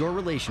build your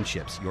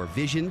relationships, your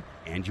vision,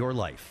 and your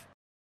life.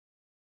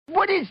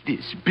 What is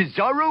this,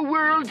 Bizarro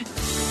World?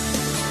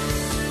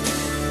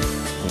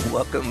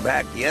 Welcome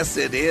back. Yes,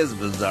 it is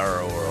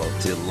Bizarro World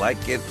to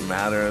Like It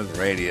Matters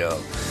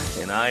Radio.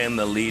 And I am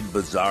the lead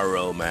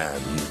Bizarro man.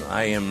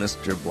 I am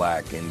Mr.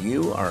 Black, and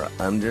you are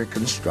under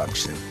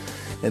construction.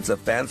 It's a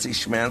fancy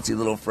schmancy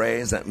little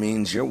phrase that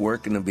means you're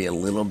working to be a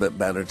little bit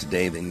better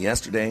today than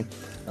yesterday,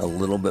 a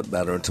little bit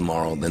better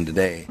tomorrow than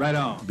today. Right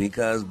on.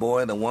 Because,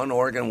 boy, the one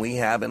organ we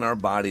have in our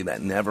body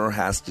that never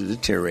has to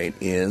deteriorate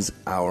is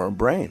our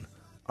brain,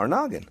 our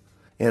noggin.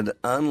 It has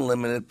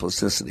unlimited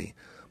plasticity.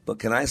 But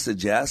can I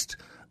suggest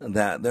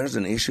that there's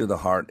an issue of the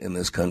heart in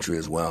this country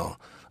as well?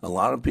 A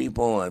lot of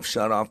people have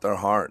shut off their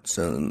hearts,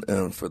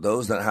 and for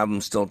those that have them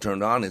still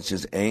turned on, it's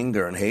just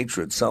anger and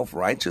hatred,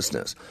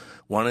 self-righteousness,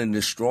 wanting to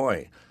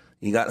destroy.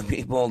 You got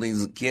people,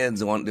 these kids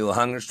that want to do a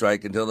hunger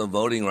strike until the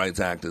Voting Rights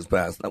Act is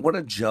passed. What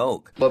a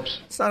joke.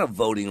 Whoops. It's not a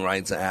Voting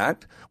Rights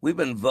Act. We've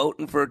been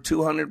voting for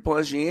 200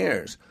 plus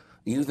years.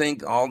 You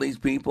think all these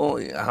people,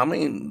 how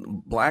many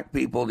black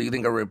people do you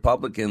think are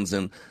Republicans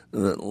and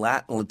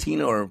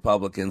Latino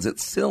Republicans?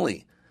 It's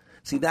silly.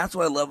 See, that's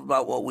what I love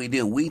about what we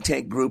do. We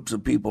take groups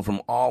of people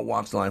from all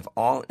walks of life,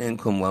 all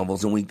income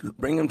levels, and we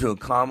bring them to a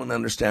common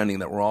understanding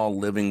that we're all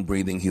living,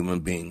 breathing human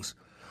beings.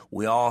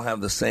 We all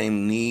have the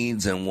same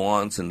needs and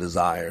wants and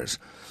desires.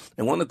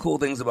 And one of the cool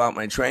things about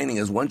my training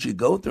is once you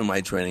go through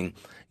my training,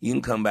 you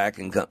can come back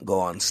and go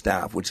on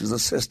staff, which is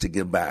assist to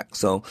give back.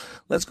 So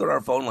let's go to our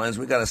phone lines.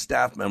 We got a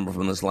staff member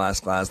from this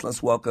last class.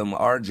 Let's welcome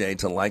RJ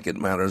to Like It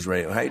Matters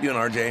Radio. How you doing,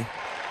 RJ?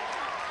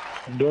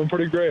 I'm doing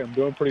pretty great.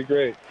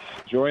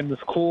 Enjoying this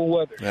cool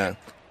weather. Yeah.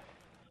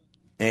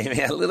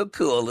 Hey, a little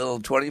cool, a little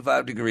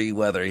 25-degree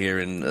weather here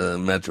in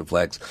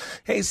Metroplex.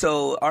 Hey,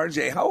 so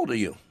RJ, how old are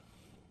you?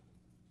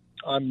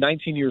 I'm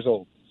 19 years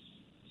old.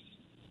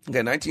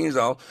 Okay, 19 years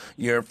old.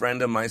 You're a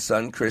friend of my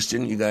son,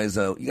 Christian. You guys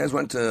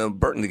went to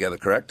Burton together,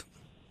 correct?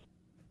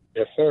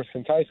 Yes, sir,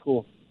 since high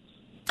school.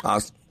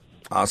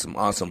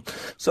 Awesome.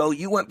 So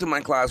you went to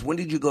my class. When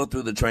did you go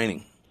through the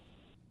training?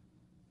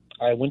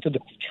 I went to the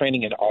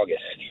training in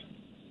August.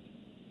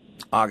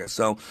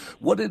 So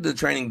what did the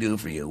training do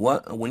for you?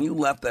 When you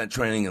left that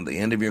training at the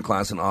end of your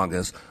class in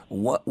August,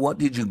 what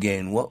did you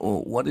gain?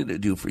 What did it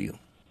do for you?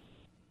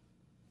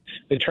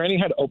 The training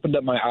had opened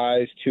up my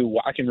eyes to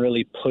what I can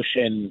really push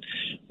and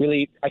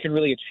I can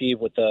really achieve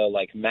with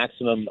the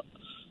maximum.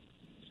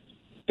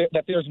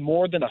 That there's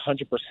more than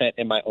 100%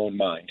 in my own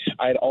mind.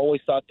 I had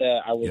always thought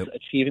that I was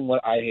achieving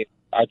what I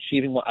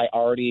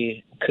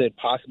already could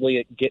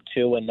possibly get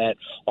to, and that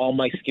all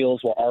my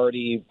skills were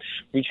already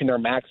reaching their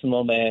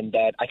maximum, and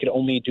that I could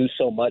only do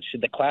so much.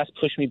 The class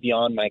pushed me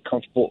beyond my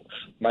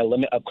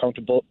limit of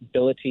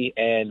comfortability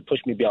and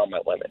pushed me beyond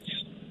my limits.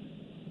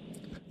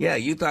 Yeah,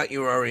 you thought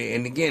you were already,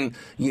 and again,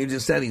 you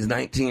just said he's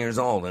 19 years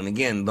old. And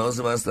again, those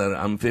of us that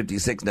I'm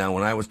 56 now,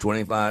 when I was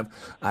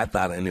 25, I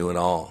thought I knew it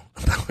all.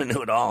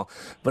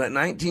 But at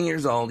 19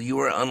 years old, you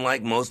were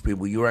unlike most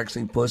people. You were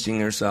actually pushing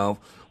yourself,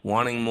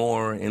 wanting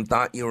more, and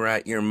thought you were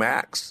at your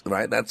max,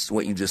 right? That's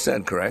what you just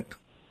said, correct?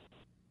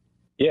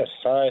 Yes,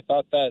 I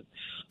thought that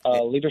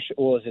leadership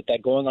was it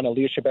that going on a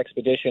leadership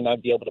expedition,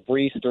 I'd be able to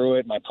breeze through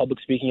it. My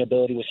public speaking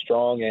ability was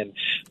strong, and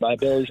my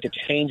ability to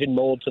change and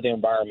mold to the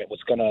environment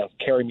was going to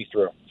carry me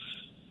through.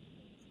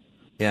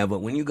 Yeah, but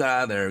when you got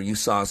out of there, you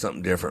saw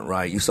something different,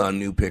 right? You saw a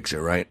new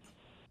picture, right?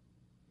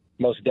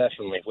 Most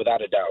definitely,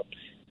 without a doubt.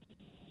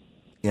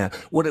 Yeah.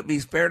 Would it be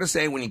fair to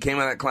say when you came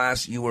out of that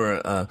class, you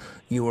were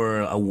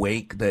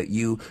awake, that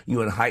you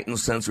had heightened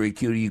sensory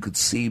acuity, you could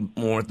see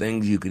more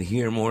things, you could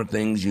hear more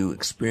things, you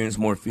experienced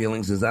more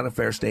feelings? Is that a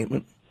fair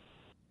statement?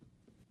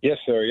 Yes,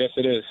 sir. Yes,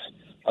 it is.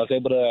 I was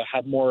able to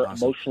have more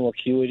emotional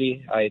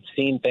acuity. I had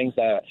seen things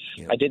that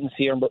I didn't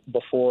see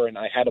before, and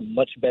I had a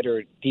much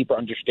better, deeper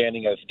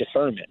understanding of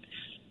discernment.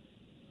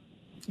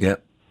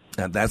 Yep.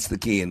 That's the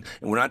key. And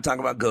we're not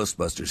talking about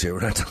Ghostbusters here.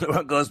 We're not talking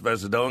about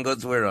Ghostbusters. Don't go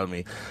swear on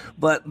me.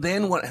 But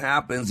then what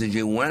happens is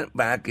you went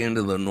back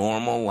into the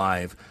normal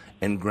life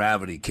and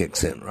gravity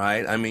kicks in,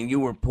 right? I mean, you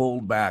were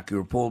pulled back. You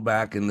were pulled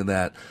back into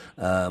that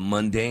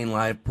mundane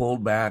life,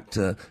 pulled back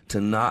to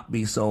not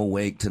be so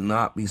awake, to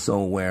not be so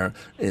aware.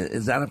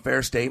 Is that a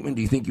fair statement?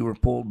 Do you think you were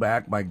pulled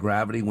back by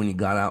gravity when you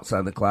got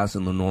outside the class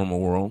in the normal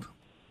world?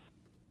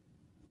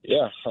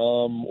 Yeah,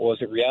 was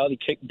it reality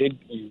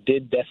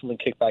did definitely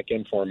kick back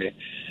in for me.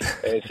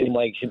 It seemed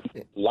like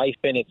life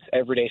and its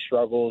everyday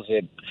struggles,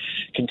 it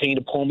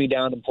continued to pull me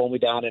down, and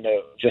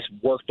it just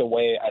worked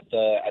away at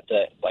the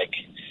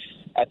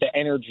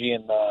energy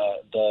and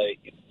the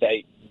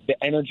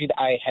energy that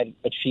I had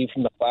achieved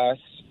from the class,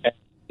 and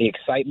the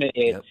excitement.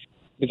 It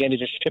began to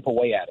just chip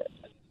away at it.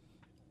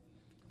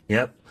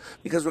 Yep,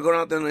 because we're going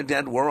out there in the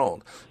dead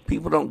world.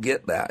 People don't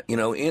get that. You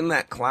know, in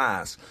that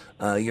class,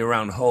 you're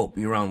around hope,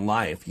 you're around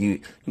life.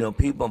 You know,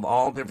 people of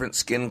all different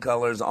skin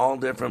colors, all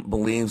different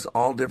beliefs,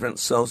 all different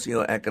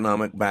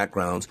socioeconomic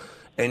backgrounds,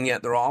 and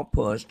yet they're all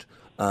pushed,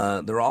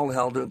 they're all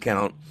held to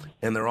account,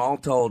 and they're all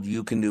told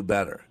you can do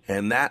better.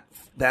 And that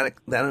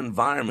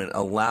environment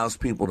allows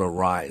people to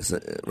rise.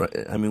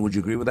 I mean, would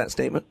you agree with that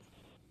statement?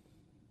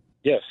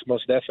 Yes,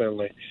 most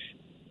definitely.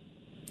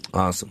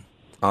 Awesome.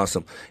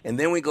 And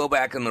then we go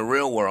back in the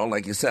real world,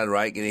 like you said,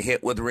 right? Getting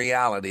hit with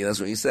reality.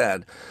 That's what you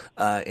said.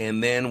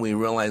 And then we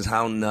realize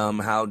how numb,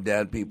 how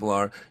dead people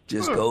are.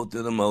 Just go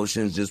through the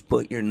motions. Just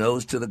put your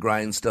nose to the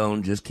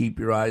grindstone. Just keep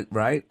your eyes,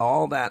 right?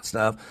 All that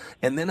stuff.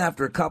 And then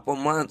after a couple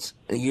months,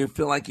 you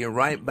feel like you're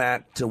right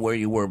back to where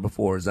you were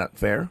before. Is that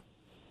fair?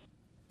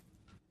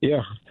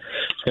 Yeah.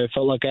 It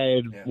felt like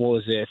I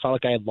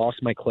had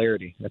lost my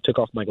clarity. I took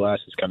off my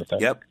glasses kind of thing.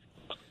 Yep.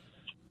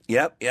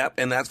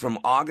 And that's from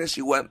August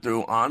you went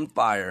through on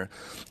fire.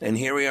 And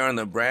here we are in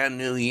the brand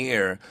new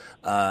year,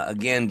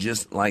 again,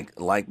 just like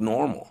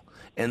normal.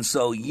 And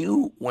so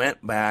you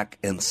went back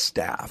and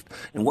staffed.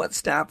 And what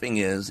staffing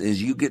is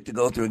you get to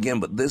go through again,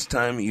 but this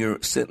time you're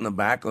sitting in the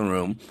back of the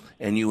room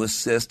and you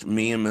assist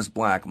me and Ms.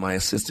 Black. My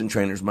assistant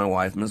trainer is my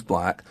wife, Ms.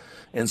 Black.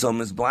 And so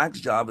Ms. Black's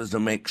job is to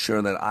make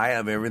sure that I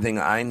have everything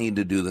I need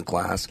to do the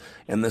class.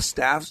 And the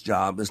staff's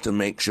job is to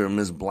make sure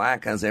Ms.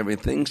 Black has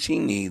everything she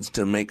needs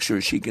to make sure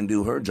she can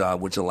do her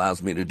job, which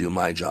allows me to do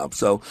my job.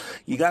 So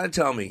you got to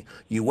tell me,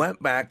 you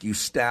went back, you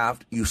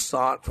staffed, you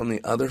saw it from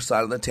the other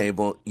side of the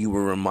table, you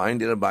were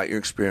reminded about your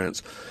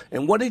experience.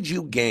 And what did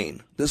you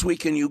gain? This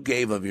weekend you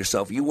gave of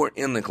yourself. You weren't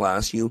in the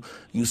class, you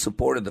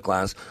supported the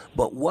class.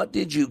 But what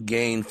did you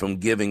gain from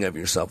giving of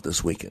yourself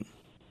this weekend?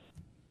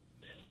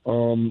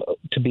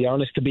 to be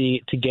honest,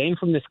 to gain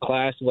from this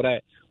class what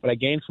I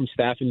gained from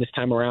staffing this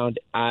time around,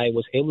 I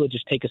was able to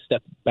just take a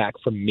step back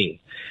from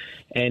me.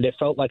 And it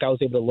felt like I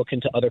was able to look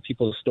into other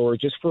people's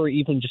stories just for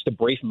even just a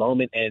brief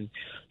moment and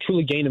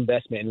truly gain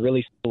investment and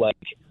really feel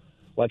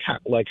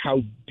like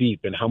how deep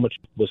and how much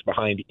was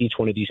behind each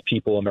one of these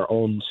people and their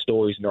own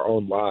stories and their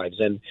own lives.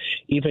 And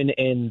even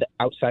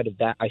outside of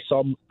that, I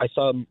saw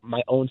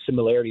my own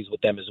similarities with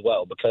them as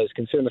well, because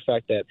considering the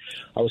fact that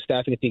I was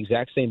staffing at the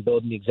exact same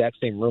building, the exact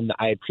same room that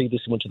I had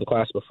previously went to the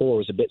class before, it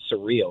was a bit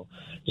surreal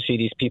to see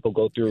these people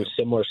go through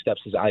similar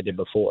steps as I did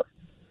before.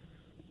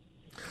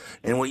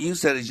 And what you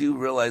said is you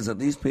realized that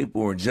these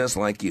people were just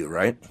like you,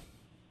 right?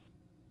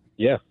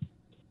 Yeah.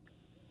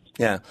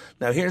 Yeah.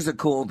 Now, here's the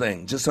cool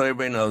thing, just so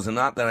everybody knows, and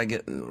not that I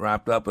get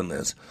wrapped up in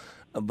this,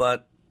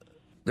 but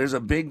there's a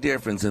big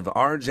difference. If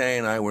RJ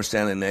and I were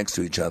standing next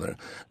to each other,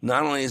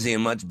 not only is he a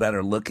much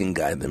better looking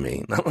guy than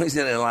me, not only is he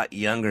a lot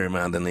younger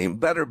man than me,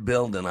 better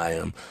build than I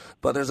am,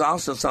 but there's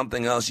also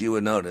something else you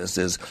would notice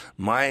is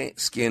my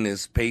skin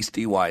is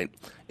pasty white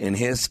and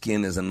his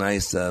skin is a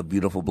nice,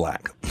 beautiful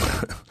black.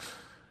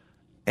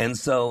 And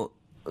so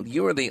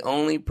you were the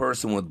only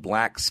person with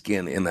black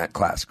skin in that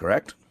class,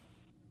 correct?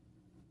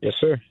 Yes,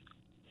 sir.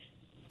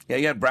 Yeah,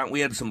 you had brown.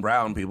 We had some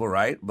brown people,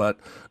 right? But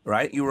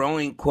you were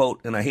only,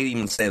 quote, and I hate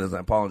even saying this, I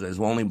apologize,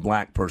 we're only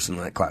black person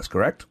in that class,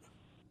 correct?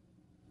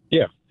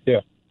 Yeah.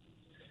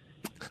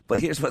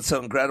 But here's what's so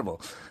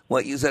incredible.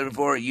 What you said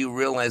before, you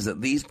realize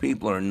that these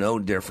people are no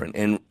different.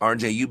 And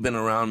RJ, you've been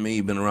around me,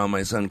 you've been around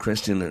my son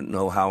Christian, and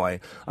know how I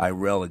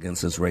rail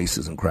against this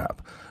racism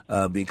crap.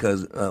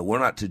 Because we're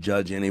not to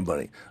judge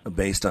anybody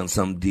based on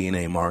some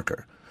DNA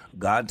marker.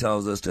 God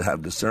tells us to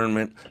have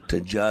discernment, to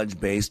judge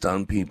based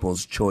on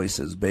people's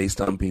choices, based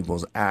on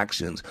people's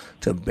actions,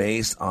 to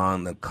base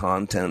on the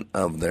content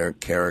of their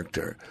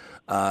character.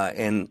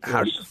 And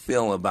how do you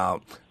feel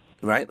about,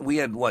 right? We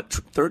had,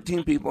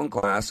 13 people in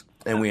class,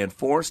 and we had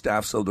 4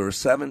 staff, so there were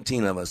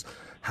 17 of us.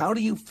 How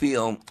do you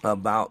feel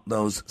about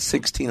those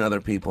 16 other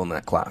people in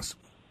that class?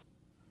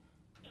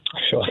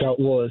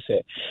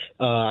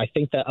 I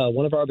think that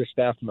one of our other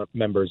staff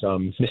members,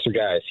 Mr.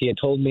 Guys, he had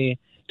told me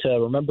to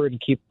remember to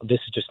keep. This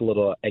is just a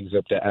little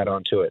excerpt to add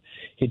on to it.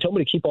 He told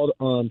me to keep all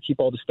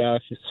the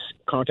staff's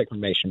contact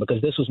information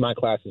because this was my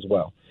class as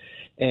well.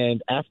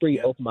 And after he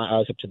opened my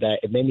eyes up to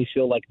that, it made me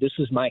feel like this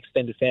was my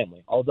extended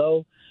family.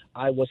 Although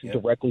I wasn't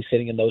directly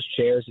sitting in those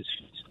chairs,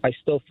 I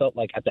still felt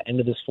like at the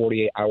end of this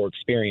 48-hour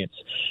experience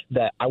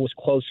that I was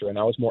closer and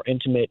I was more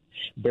intimate,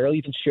 barely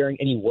even sharing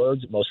any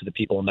words with most of the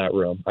people in that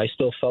room. I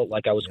still felt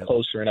like I was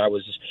closer and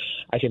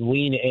I could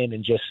lean in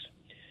and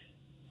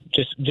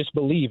just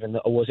believe and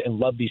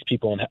love these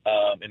people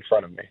in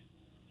front of me.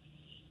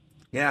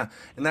 Yeah,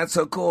 and that's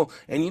so cool.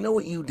 And you know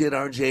what you did,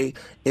 RJ,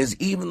 is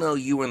even though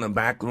you were in the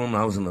back room,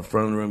 I was in the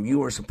front of the room, you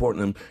were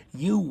supporting them,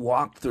 you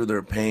walked through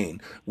their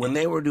pain. When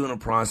they were doing a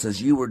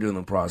process, you were doing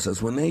the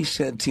process. When they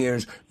shed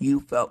tears, you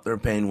felt their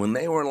pain. When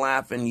they were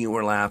laughing, you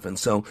were laughing.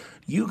 So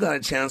you got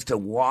a chance to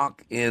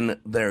walk in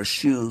their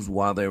shoes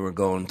while they were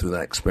going through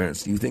that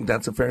experience. Do you think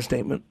that's a fair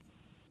statement?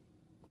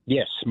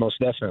 Yes, most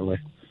definitely.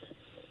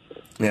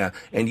 Yeah,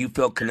 and you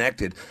feel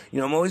connected. You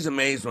know, I'm always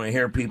amazed when I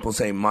hear people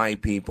say, my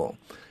people.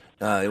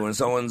 When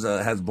someone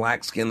has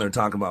black skin, they're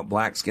talking about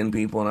black skinned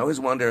people. And I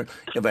always wonder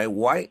if a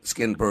white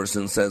skinned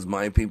person says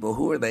my people,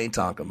 who are they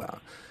talking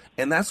about?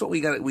 And that's what we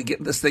got. We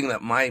get this thing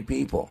that my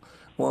people.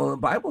 Well, the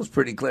Bible's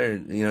pretty clear.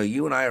 You know,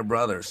 you and I are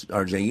brothers,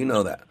 RJ. You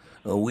know that.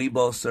 We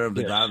both serve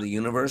the God of the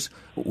universe.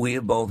 We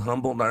have both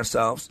humbled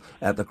ourselves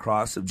at the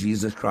cross of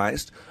Jesus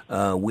Christ.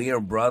 We are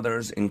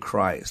brothers in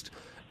Christ.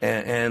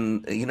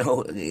 And, you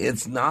know,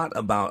 it's not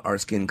about our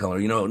skin color.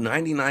 You know,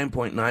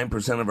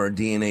 99.9% of our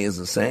DNA is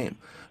the same.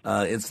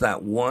 It's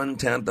that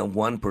 1/10 of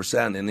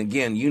 1%. And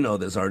again, you know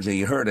this, RJ,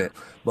 you heard it.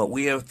 But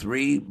we have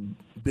 3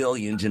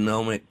 billion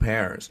genomic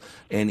pairs.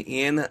 And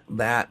in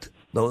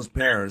those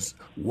pairs,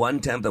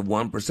 1/10 of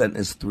 1%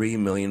 is 3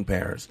 million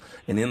pairs.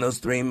 And in those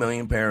 3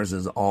 million pairs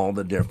is all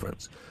the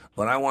difference.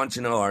 But I want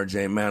you to know,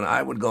 RJ, man,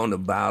 I would go into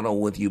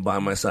battle with you by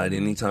my side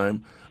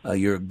anytime.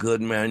 You're a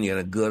good man. You had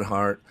a good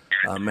heart.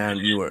 Man,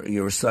 you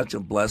were such a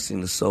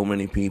blessing to so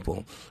many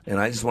people. And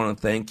I just want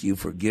to thank you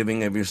for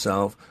giving of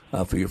yourself,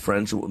 for your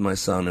friendship with my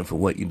son, and for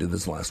what you did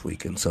this last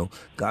weekend. So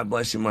God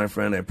bless you, my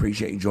friend. I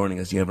appreciate you joining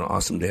us. You have an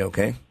awesome day,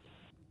 okay?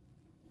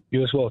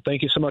 You as well.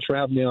 Thank you so much for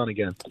having me on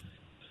again.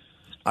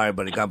 All right,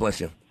 buddy. God bless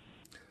you.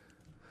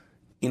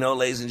 You know,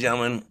 ladies and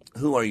gentlemen,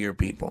 who are your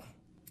people?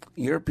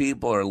 Your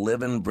people are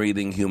living,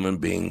 breathing human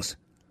beings.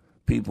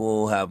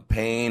 People who have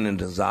pain and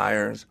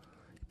desires.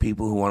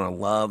 People who want to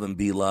love and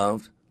be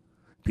loved.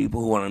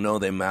 People who want to know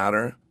they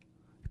matter.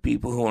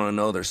 People who want to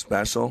know they're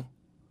special.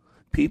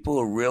 People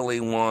who really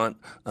want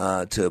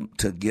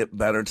to get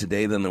better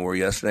today than they were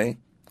yesterday.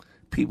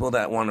 People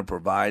that want to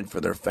provide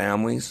for their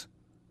families.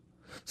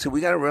 So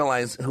we got to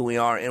realize who we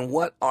are. And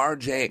what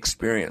RJ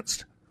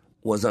experienced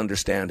was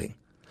understanding.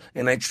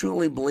 And I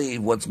truly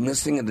believe what's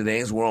missing in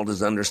today's world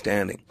is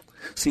understanding.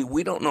 See,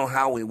 we don't know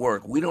how we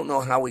work. We don't know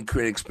how we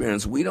create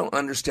experience. We don't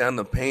understand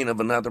the pain of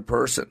another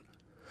person.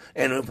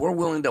 And if we're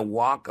willing to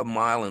walk a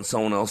mile in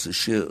someone else's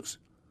shoes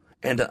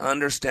and to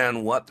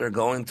understand what they're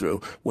going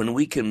through, when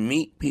we can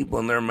meet people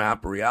in their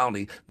map of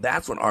reality,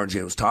 that's what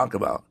RJ was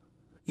talking about.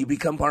 You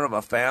become part of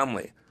a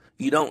family.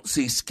 You don't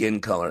see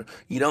skin color.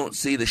 You don't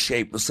see the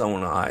shape of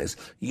someone's eyes.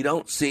 You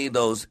don't see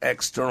those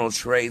external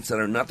traits that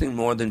are nothing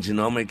more than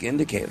genomic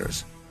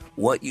indicators.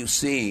 What you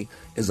see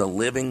is a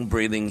living,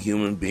 breathing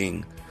human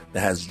being that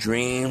has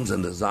dreams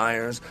and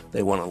desires.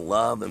 They want to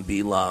love and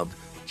be loved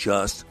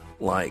just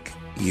like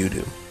you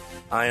do.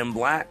 I am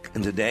Black,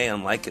 and today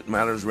on Like It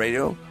Matters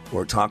Radio,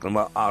 we're talking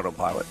about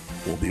autopilot.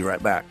 We'll be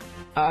right back.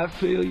 I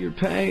feel your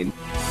pain.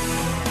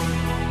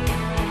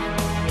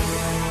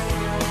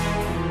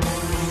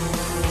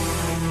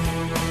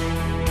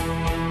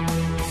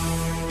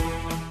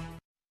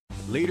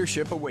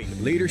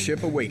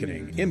 Leadership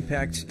Awakening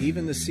impacts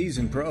even the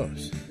seasoned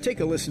pros. Take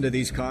a listen to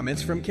these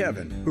comments from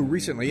Kevin, who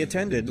recently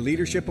attended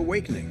Leadership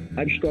Awakening.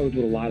 I've struggled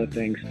with a lot of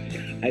things.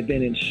 I've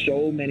been in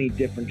so many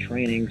different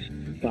trainings,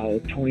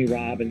 followed Tony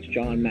Robbins,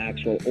 John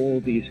Maxwell, all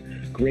of these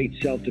great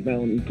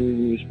self-development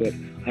gurus, but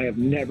I have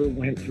never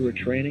went through a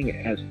training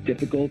as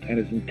difficult and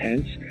as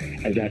intense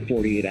as that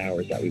 48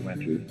 hours that we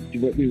went through.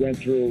 What we went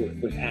through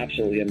was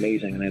absolutely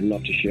amazing, and I'd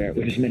love to share it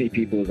with as many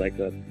people as I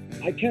could.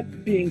 I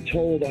kept being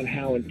told on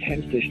how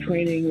intense this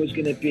training was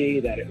going to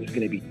be, that it was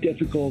going to be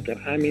difficult, and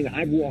I mean,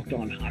 I've walked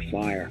on hot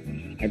fire.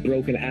 I've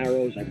broken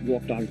arrows, I've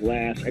walked on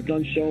glass, I've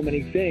done so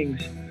many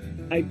things.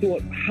 I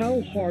thought,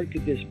 how hard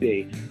could this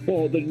be?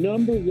 Well, the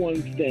number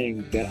one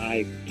thing that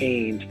I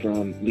gained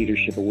from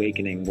Leadership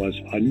Awakening was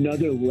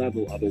another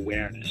level of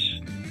awareness.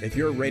 If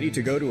you're ready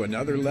to go to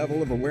another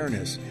level of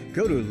awareness,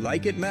 go to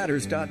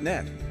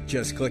likeitmatters.net.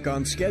 Just click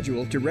on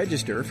schedule to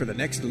register for the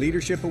next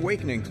Leadership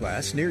Awakening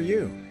class near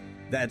you.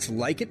 That's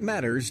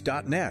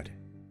likeitmatters.net.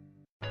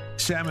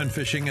 Salmon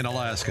fishing in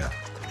Alaska,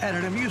 at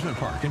an amusement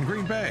park in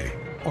Green Bay,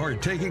 or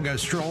taking a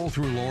stroll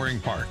through Loring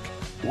Park.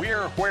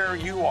 We're where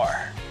you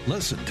are.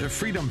 Listen to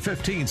Freedom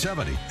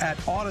 1570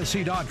 at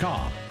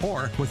Odyssey.com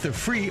or with the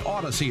free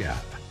Odyssey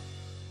app.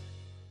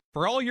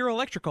 For all your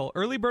electrical,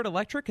 Early Bird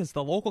Electric is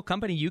the local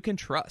company you can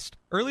trust.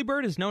 Early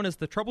Bird is known as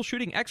the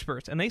troubleshooting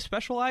experts, and they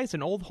specialize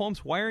in old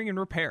homes wiring and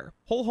repair.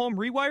 Whole home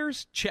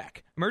rewires?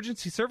 Check.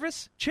 Emergency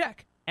service?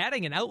 Check.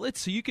 Adding an outlet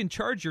so you can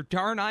charge your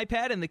darn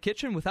iPad in the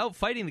kitchen without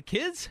fighting the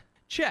kids?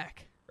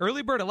 Check.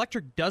 Early Bird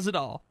Electric does it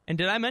all. And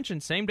did I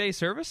mention same-day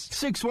service?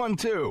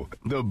 612,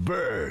 The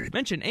Bird.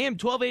 Mention AM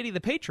 1280 The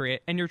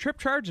Patriot, and your trip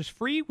charge is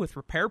free with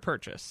repair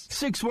purchase.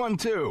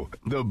 612,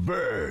 The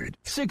Bird.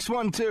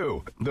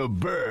 612, The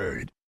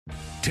Bird.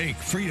 Take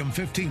Freedom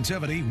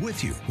 1570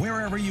 with you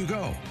wherever you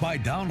go by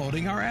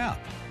downloading our app.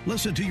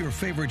 Listen to your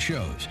favorite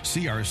shows,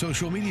 see our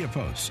social media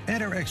posts,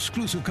 enter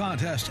exclusive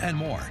contests, and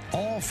more.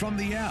 All from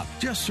the app.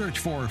 Just search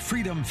for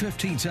Freedom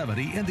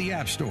 1570 in the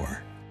App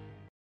Store.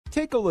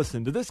 Take a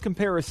listen to this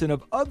comparison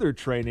of other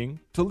training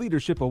to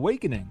Leadership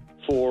Awakening.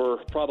 For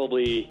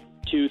probably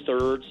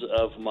 2/3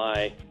 of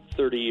my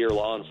 30-year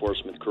law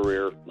enforcement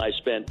career, I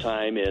spent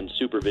time in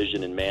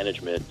supervision and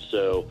management.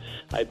 So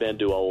I've been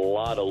to a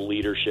lot of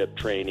leadership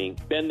training.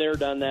 Been there,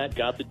 done that,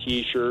 got the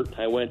T-shirt.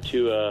 I went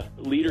to a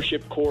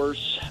leadership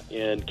course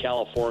in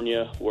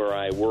California where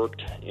I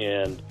worked,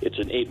 and it's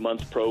an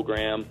 8-month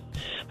program.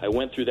 I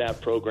went through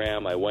that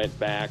program. I went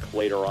back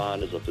later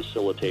on as a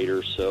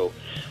facilitator. So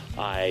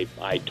I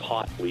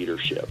taught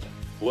leadership.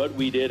 What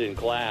we did in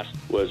class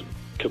was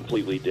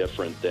completely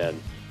different than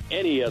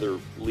any other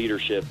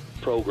leadership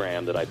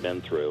program that I've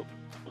been through.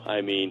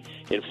 I mean,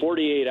 in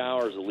 48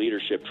 hours of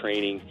leadership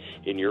training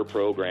in your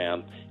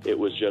program, it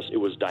was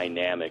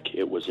dynamic.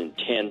 It was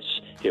intense.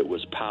 It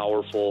was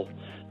powerful.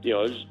 You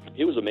know,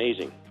 it was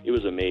amazing. It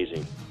was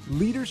amazing.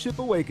 Leadership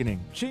Awakening.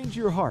 Change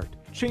your heart.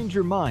 Change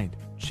your mind.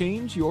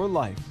 Change your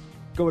life.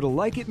 Go to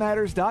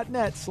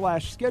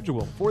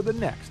likeitmatters.net/schedule for the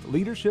next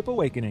Leadership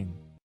Awakening.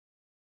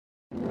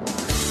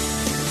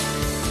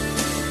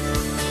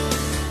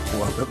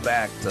 Welcome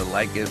back to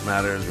Like It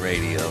Matters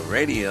Radio.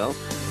 Radio,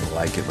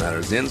 Like It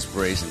Matters,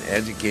 inspiration,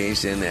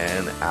 education,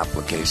 and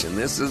application.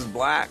 This is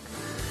Black,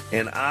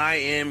 and I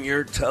am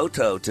your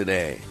Toto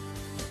today.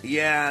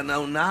 Yeah,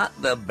 no, not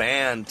the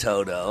band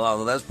Toto,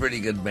 although that's a pretty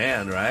good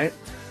band, right?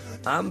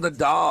 I'm the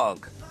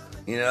dog.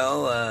 You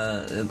know,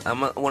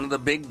 I'm one of the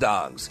big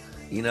dogs.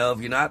 You know, if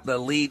you're not the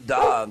lead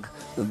dog,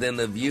 then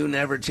the view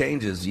never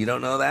changes. You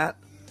don't know that?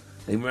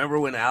 You remember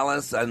when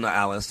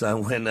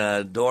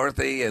when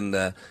Dorothy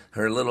and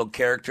her little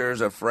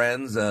characters or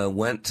friends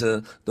went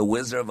to the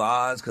Wizard of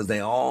Oz because they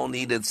all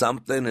needed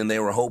something, and they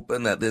were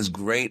hoping that this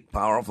great,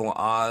 powerful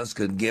Oz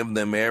could give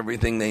them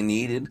everything they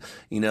needed.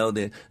 You know,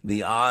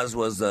 the Oz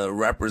was the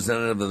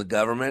representative of the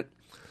government.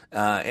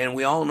 And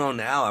we all know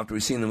now, after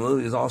we've seen the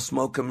movie, it's all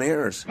smoke and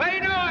mirrors.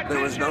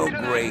 There was no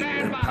great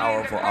and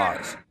powerful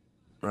Oz.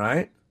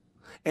 Right?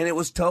 And it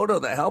was Toto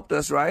that helped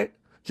us, right?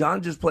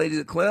 John just played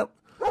the clip.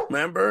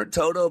 Remember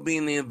Toto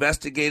being the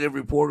investigative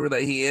reporter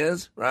that he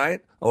is,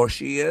 right? Or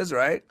she is,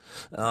 right?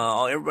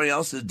 Everybody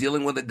else is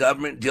dealing with the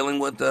government, dealing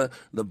with the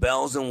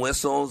bells and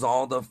whistles,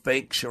 all the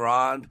fake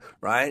charade,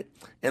 right?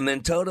 And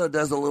then Toto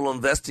does a little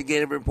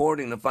investigative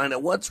reporting to find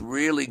out what's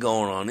really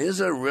going on. Is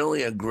there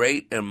really a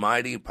great and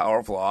mighty,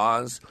 powerful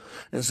Oz?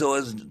 And so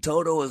as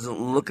Toto is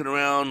looking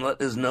around,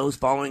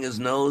 following his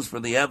nose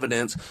for the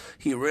evidence,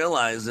 he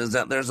realizes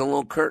that there's a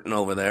little curtain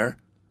over there.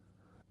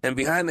 And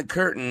behind the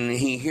curtain,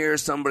 he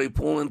hears somebody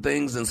pulling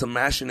things and some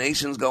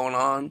machinations going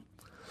on.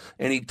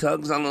 And he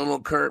tugs on the little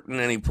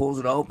curtain and he pulls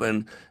it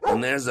open.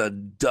 And there's a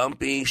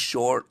dumpy,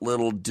 short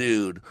little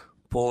dude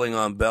pulling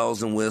on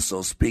bells and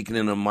whistles, speaking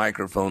in a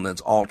microphone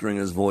that's altering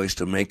his voice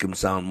to make him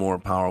sound more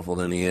powerful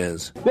than he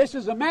is. This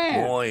is a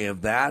man. Boy,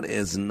 if that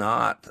is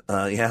not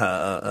an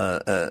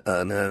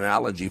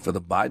analogy for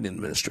the Biden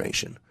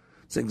administration.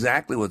 It's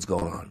exactly what's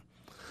going on.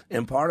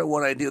 And part of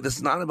what I do, this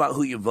is not about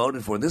who you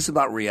voted for. This is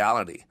about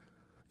reality.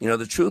 You know,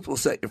 the truth will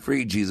set you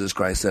free, Jesus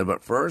Christ said,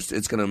 but first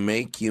it's going to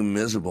make you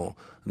miserable.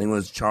 I think it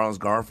was Charles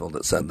Garfield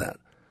that said that.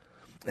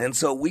 And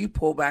so we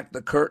pull back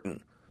the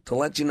curtain to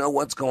let you know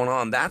what's going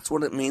on. That's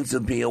what it means to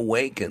be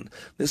awakened.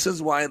 This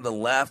is why the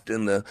left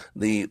and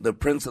the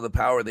prince of the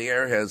power of the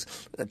air has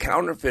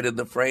counterfeited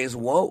the phrase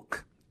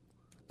woke.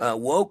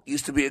 Woke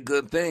used to be a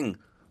good thing.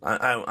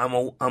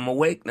 I'm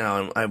awake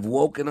now. I've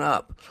woken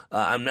up.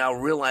 I'm now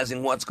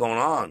realizing what's going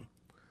on.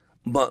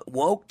 But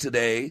woke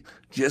today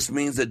just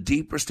means a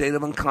deeper state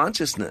of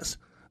unconsciousness,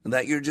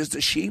 that you're just a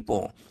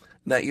sheeple,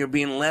 that you're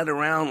being led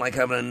around like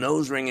having a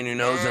nose ring in your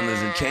nose and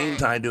there's a chain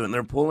tied to it and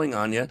they're pulling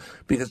on you.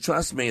 Because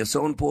trust me, if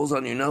someone pulls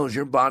on your nose,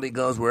 your body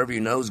goes wherever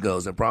your nose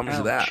goes. I promise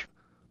you that.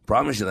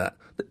 Promise you that.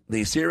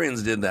 The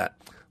Assyrians did that.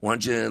 Why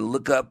don't you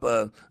look up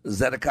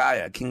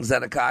Zedekiah, King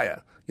Zedekiah.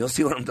 You'll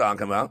see what I'm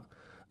talking about.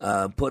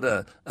 Put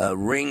a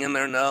ring in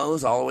their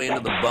nose all the way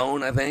into the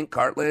bone, I think,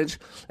 cartilage,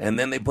 and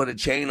then they put a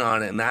chain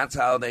on it, and that's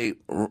how they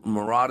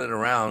marauded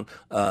around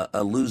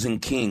a losing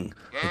king.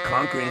 The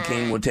conquering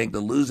king would take the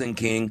losing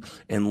king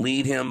and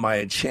lead him by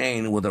a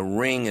chain with a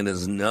ring in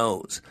his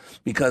nose.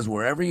 Because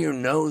wherever your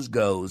nose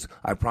goes,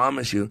 I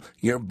promise you,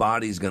 your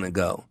body's going to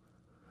go.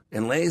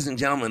 And ladies and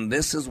gentlemen,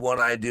 this is what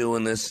I do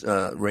in this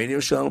radio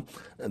show.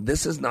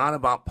 This is not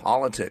about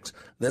politics.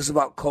 This is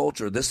about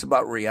culture. This is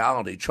about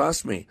reality.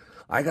 Trust me.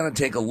 I got to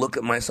take a look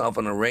at myself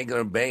on a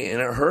regular basis,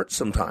 and it hurts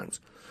sometimes.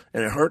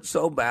 And it hurts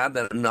so bad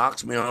that it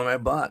knocks me on my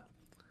butt.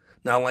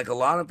 Now, like a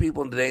lot of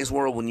people in today's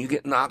world, when you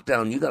get knocked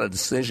down, you got a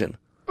decision.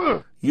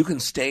 You can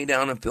stay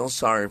down and feel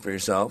sorry for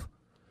yourself.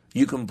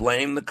 You can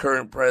blame the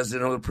current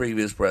president or the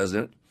previous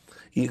president.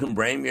 You can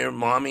blame your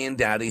mommy and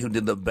daddy who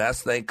did the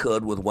best they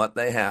could with what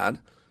they had.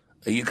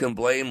 You can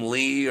blame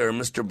Lee or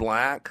Mr.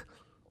 Black.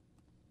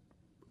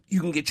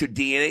 You can get your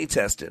DNA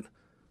tested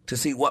to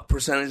see what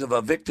percentage of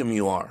a victim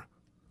you are.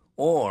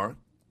 Or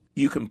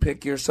you can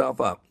pick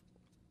yourself up,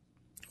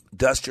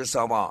 dust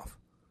yourself off,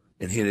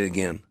 and hit it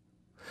again.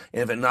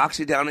 And if it knocks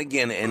you down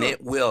again, and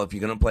it will if you're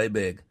going to play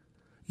big,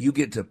 you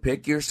get to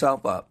pick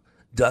yourself up,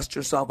 dust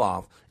yourself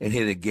off, and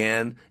hit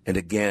again and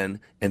again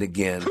and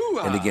again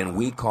and again.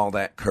 We call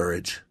that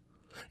courage.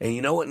 And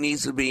you know what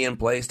needs to be in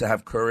place to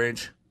have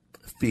courage?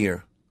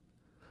 Fear.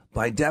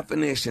 By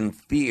definition,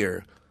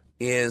 fear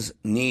is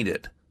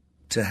needed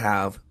to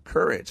have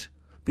courage,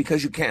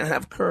 because you can't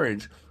have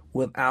courage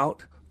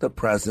without the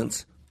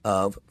presence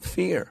of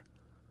fear.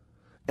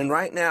 And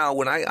right now,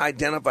 when I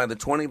identify the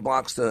 20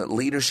 blocks to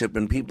leadership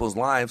in people's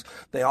lives,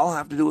 they all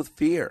have to do with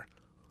fear.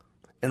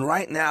 And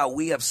right now,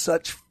 we have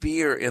such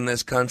fear in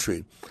this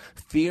country.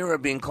 Fear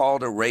of being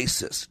called a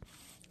racist.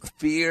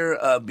 Fear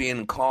of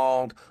being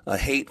called a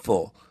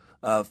hateful.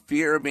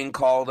 Fear of being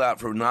called out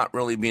for not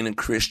really being a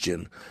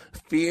Christian.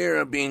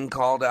 Fear of being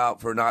called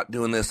out for not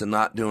doing this and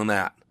not doing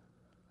that.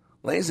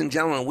 Ladies and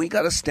gentlemen, we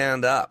got to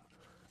stand up.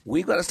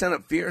 We've got to stand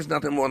up. Fear is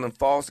nothing more than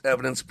false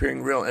evidence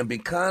appearing real. And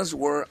because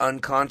we're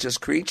unconscious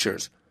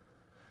creatures,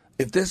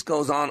 if this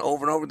goes on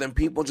over and over, then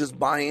people just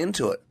buy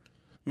into it.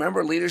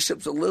 Remember,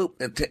 leadership's a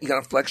loop. You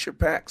got to flex your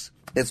pecs.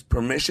 It's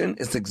permission,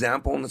 it's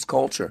example, and it's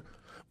culture.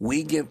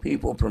 We give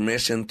people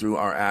permission through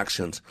our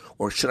actions,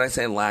 or should I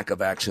say lack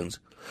of actions.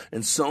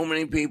 And so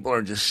many people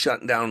are just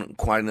shutting down and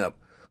quieting up.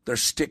 They're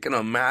sticking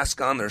a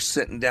mask on. They're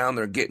sitting down.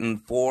 They're getting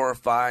 4,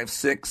 5,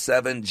 6,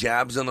 7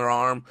 jabs in their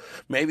arm.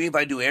 Maybe if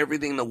I do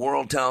everything the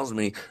world tells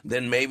me,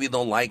 then maybe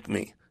they'll like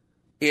me.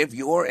 If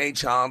you're a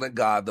child of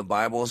God, the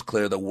Bible is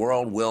clear. The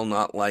world will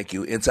not like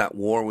you. It's at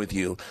war with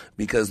you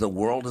because the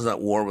world is at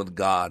war with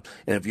God.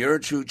 And if you're a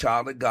true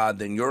child of God,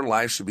 then your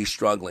life should be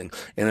struggling.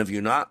 And if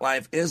your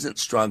life isn't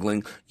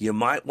struggling, you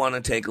might want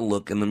to take a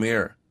look in the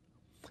mirror.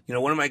 You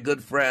know, one of my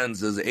good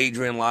friends is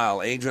Adrian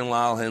Lyle. Adrian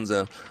Lyle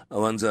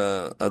runs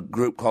a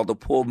group called the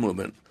Pull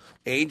Movement.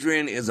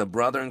 Adrian is a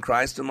brother in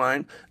Christ of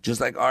mine. Just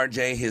like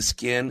RJ, his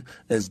skin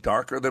is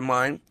darker than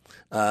mine.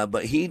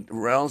 But he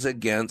rails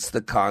against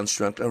the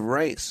construct of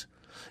race.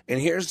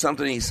 And here's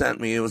something he sent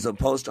me. It was a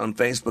post on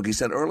Facebook. He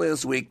said, earlier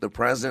this week, the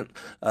President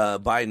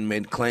Biden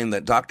made claim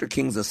that Dr.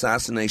 King's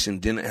assassination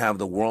didn't have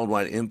the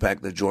worldwide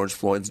impact that George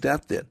Floyd's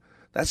death did.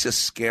 That's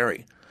just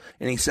scary.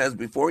 And he says,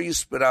 before you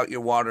spit out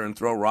your water and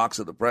throw rocks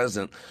at the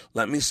president,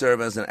 let me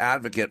serve as an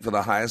advocate for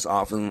the highest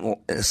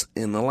office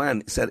in the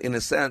land. He said, in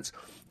a sense,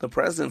 the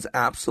president's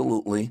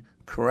absolutely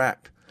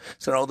correct. He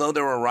said, although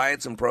there were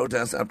riots and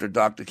protests after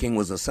Dr. King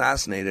was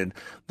assassinated,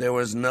 there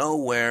was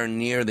nowhere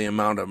near the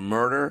amount of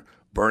murder,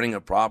 burning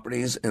of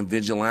properties, and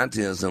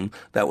vigilantism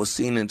that was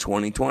seen in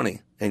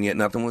 2020, and yet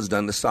nothing was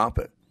done to stop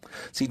it.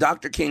 See,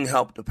 Dr. King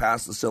helped to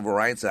pass the Civil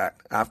Rights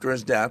Act. After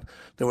his death,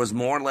 there was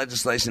more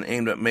legislation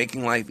aimed at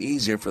making life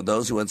easier for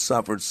those who had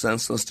suffered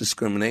senseless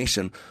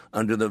discrimination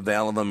under the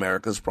veil of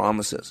America's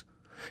promises.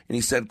 And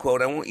he said,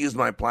 quote, I won't use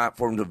my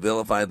platform to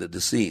vilify the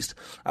deceased.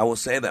 I will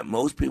say that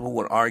most people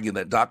would argue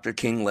that Dr.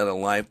 King led a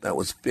life that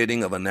was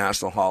fitting of a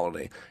national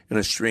holiday in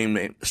a street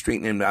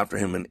named after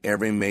him in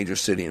every major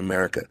city in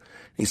America.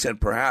 He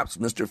said perhaps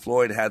Mr.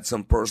 Floyd had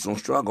some personal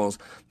struggles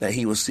that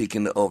he was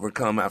seeking to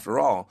overcome. After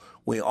all,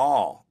 we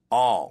all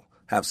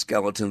have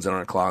skeletons in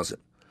our closet.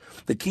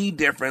 The key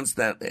difference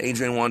that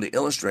Adrian wanted to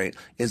illustrate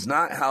is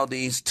not how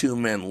these two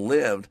men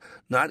lived,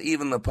 not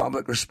even the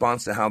public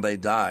response to how they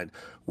died.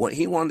 What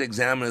he wanted to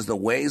examine is the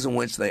ways in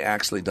which they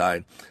actually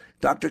died.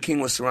 Dr. King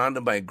was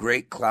surrounded by a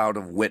great cloud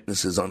of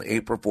witnesses on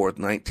April 4th,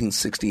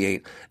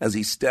 1968, as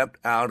he stepped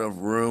out of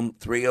room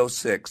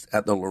 306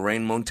 at the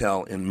Lorraine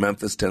Motel in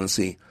Memphis,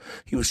 Tennessee.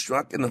 He was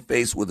struck in the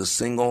face with a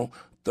single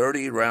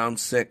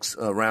 30-round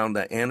round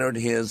that entered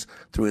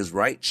through his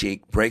right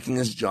cheek, breaking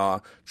his jaw,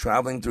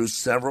 traveling through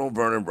several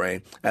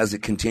vertebrae as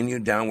it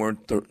continued downward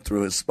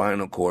through his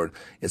spinal cord.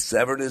 It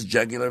severed his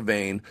jugular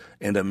vein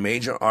and a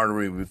major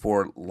artery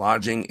before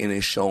lodging in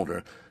his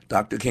shoulder.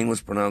 Dr. King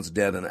was pronounced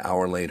dead an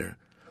hour later.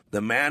 The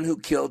man who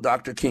killed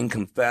Dr. King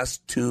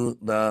confessed to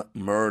the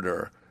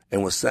murder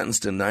and was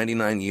sentenced to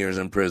 99 years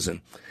in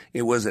prison.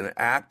 It was an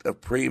act of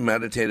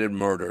premeditated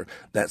murder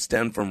that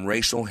stemmed from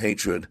racial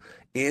hatred.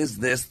 Is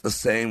this the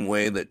same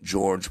way that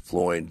George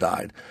Floyd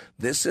died?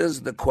 This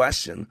is the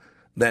question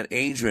that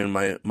Adrian,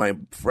 my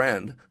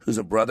friend, who's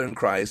a brother in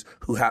Christ,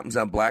 who happens to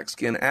have black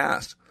skin,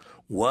 asked.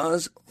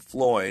 Was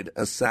Floyd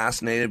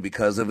assassinated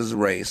because of his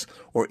race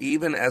or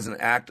even as an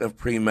act of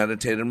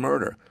premeditated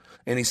murder?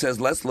 And he says,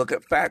 let's look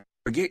at facts.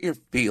 Forget your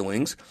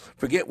feelings.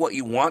 Forget what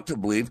you want to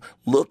believe.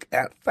 Look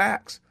at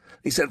facts.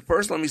 He said,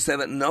 first, let me say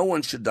that no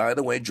one should die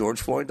the way George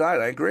Floyd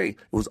died. I agree. It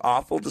was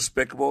awful,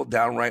 despicable,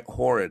 downright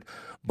horrid.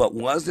 But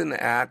was it an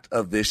act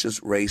of vicious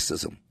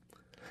racism?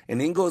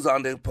 And then he goes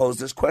on to pose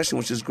this question,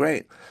 which is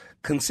great.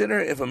 Consider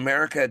if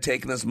America had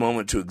taken this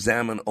moment to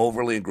examine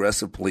overly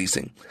aggressive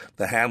policing,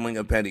 the handling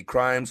of petty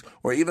crimes,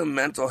 or even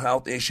mental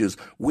health issues,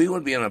 we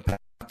would be on a path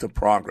to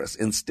progress.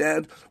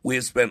 Instead, we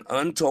have spent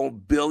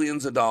untold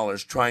billions of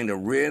dollars trying to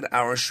rid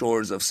our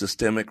shores of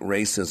systemic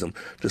racism.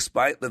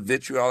 Despite the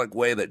vitriolic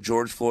way that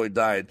George Floyd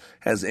died,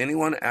 has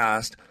anyone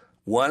asked,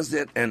 was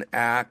it an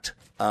act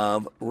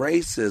of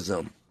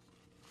racism?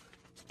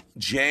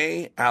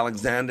 J.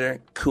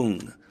 Alexander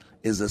Kuhn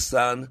is the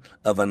son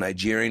of a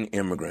Nigerian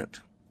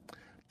immigrant.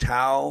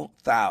 Tao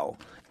Thao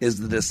is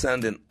the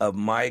descendant of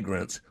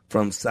migrants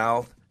from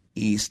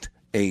Southeast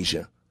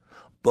Asia.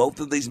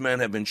 Both of these men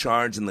have been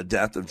charged in the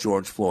death of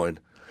George Floyd.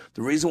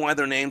 The reason why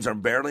their names are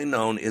barely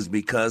known is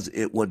because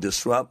it would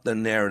disrupt the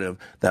narrative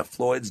that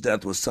Floyd's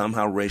death was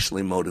somehow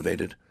racially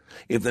motivated.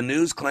 If the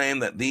news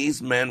claimed that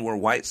these men were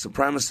white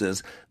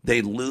supremacists,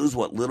 they'd lose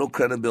what little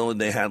credibility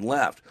they had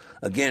left.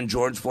 Again,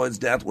 George Floyd's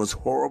death was a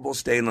horrible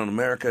stain on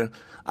America.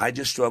 I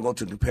just struggle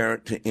to compare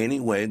it to any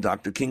way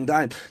Dr. King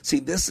died. See,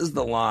 this is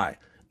the lie.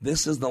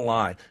 This is the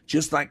lie.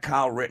 Just like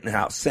Kyle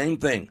Rittenhouse, same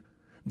thing.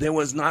 There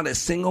was not a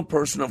single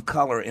person of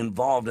color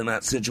involved in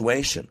that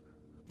situation.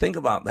 Think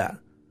about that.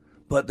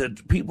 But the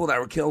people that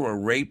were killed were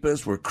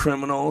rapists, were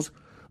criminals,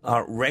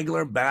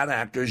 regular bad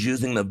actors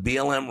using the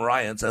BLM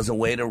riots as a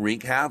way to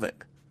wreak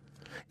havoc.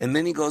 And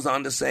then he goes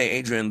on to say,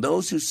 Adrian,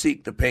 those who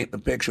seek to paint the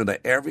picture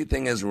that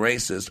everything is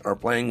racist are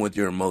playing with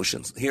your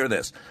emotions. Hear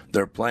this.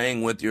 They're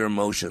playing with your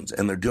emotions,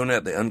 and they're doing it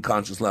at the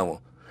unconscious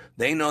level.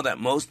 They know that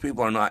most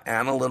people are not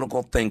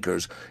analytical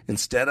thinkers.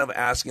 Instead of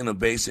asking the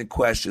basic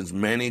questions,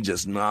 many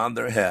just nod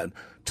their head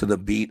to the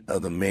beat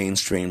of the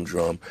mainstream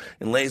drum.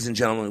 And ladies and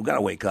gentlemen, we've got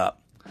to wake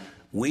up.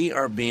 We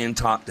are being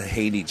taught to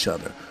hate each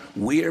other.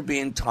 We are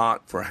being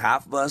taught for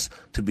half of us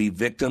to be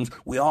victims.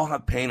 We all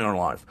have pain in our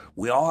life.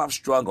 We all have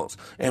struggles.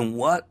 And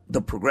what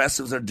the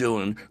progressives are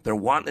doing, they're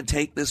wanting to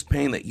take this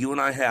pain that you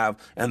and I have,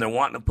 and they're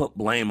wanting to put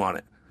blame on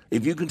it.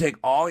 If you can take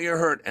all your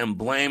hurt and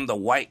blame the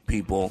white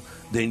people,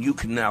 then you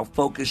can now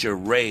focus your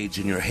rage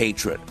and your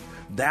hatred.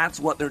 That's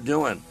what they're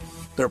doing.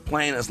 They're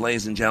playing us,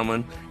 ladies and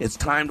gentlemen. It's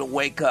time to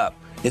wake up.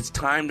 It's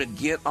time to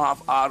get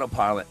off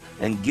autopilot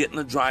and get in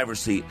the driver's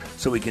seat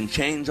so we can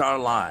change our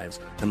lives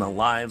and the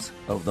lives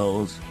of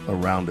those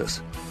around us.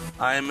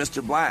 I am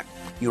Mr. Black.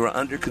 You are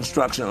under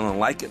construction on the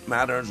Like It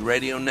Matters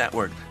radio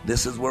network.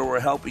 This is where we're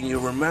helping you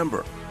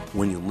remember,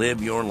 when you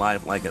live your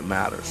life like it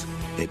matters,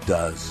 it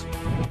does.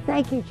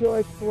 Thank you,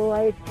 George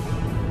Floyd,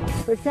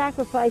 for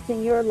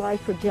sacrificing your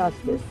life for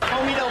justice.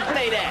 Oh, we don't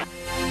play that.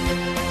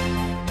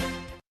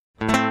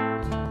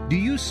 Do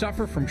you you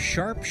suffer from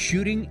sharp,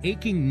 shooting,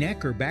 aching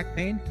neck or back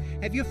pain?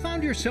 Have you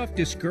found yourself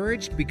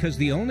discouraged because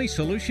the only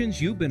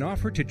solutions you've been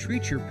offered to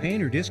treat your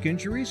pain or disc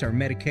injuries are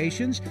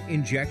medications,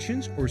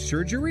 injections, or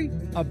surgery?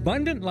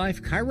 Abundant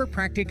Life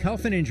Chiropractic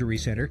Health and Injury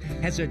Center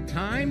has a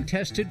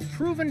time-tested,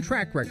 proven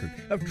track record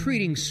of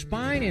treating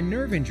spine and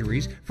nerve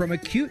injuries from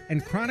acute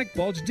and chronic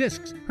bulged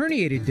discs,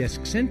 herniated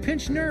discs, and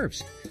pinched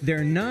nerves.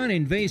 Their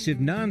non-invasive,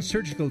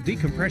 non-surgical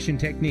decompression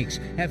techniques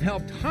have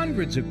helped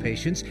hundreds of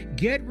patients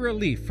get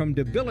relief from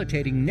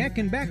debilitating neck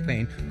and back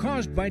pain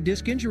caused by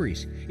disc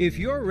injuries. If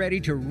you're ready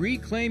to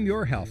reclaim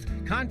your health,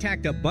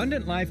 contact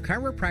Abundant Life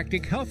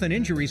Chiropractic Health and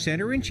Injury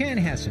Center in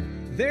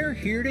Chanhassen. They're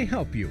here to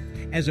help you.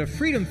 As a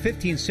Freedom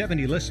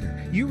 1570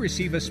 listener, you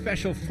receive a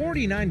special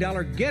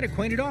 $49 Get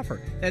Acquainted offer.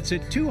 That's a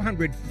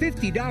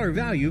 $250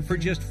 value for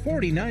just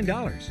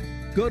 $49.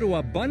 Go to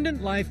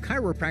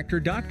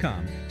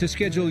AbundantLifeChiropractor.com to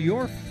schedule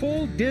your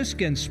full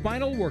disc and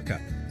spinal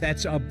workup.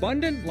 That's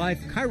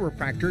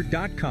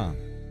AbundantLifeChiropractor.com.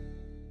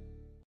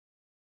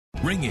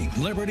 Ringing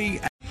Liberty.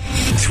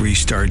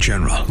 3-star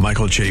General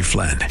Michael J.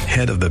 Flynn,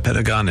 head of the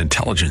Pentagon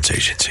Intelligence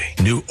Agency,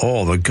 knew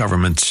all the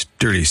government's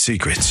dirty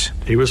secrets.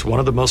 He was one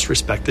of the most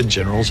respected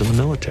generals in the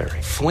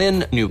military.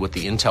 Flynn knew what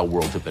the intel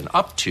world had been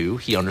up to.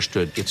 He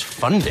understood its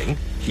funding.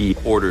 He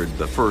ordered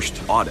the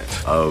first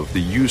audit of the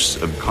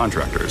use of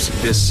contractors.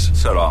 This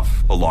set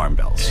off alarm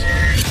bells.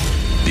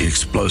 The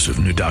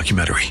explosive new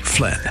documentary,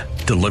 Flynn,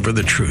 Deliver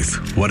the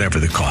Truth, Whatever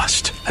the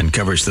Cost,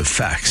 uncovers the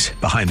facts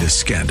behind this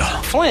scandal.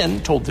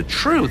 Flynn told the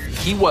truth.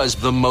 He was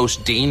the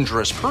most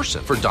dangerous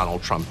person for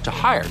Donald Trump to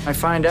hire. I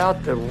find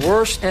out the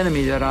worst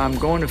enemy that I'm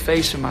going to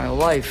face in my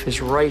life is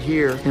right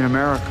here in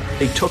America.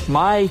 They took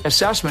my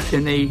assessment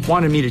and they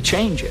wanted me to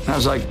change it. And I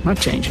was like, I'm not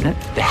changing it.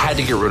 They had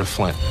to get rid of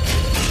Flynn.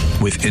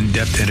 With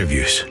in-depth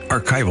interviews,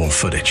 archival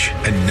footage,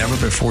 and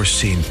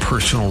never-before-seen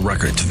personal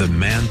records of the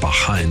man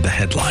behind the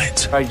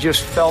headlines. I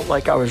just felt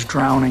like I was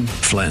drowning.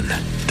 Flynn,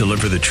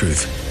 Deliver the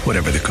Truth,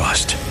 Whatever the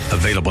Cost.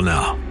 Available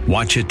now.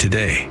 Watch it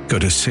today. Go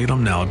to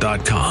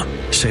salemnow.com.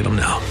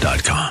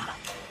 salemnow.com.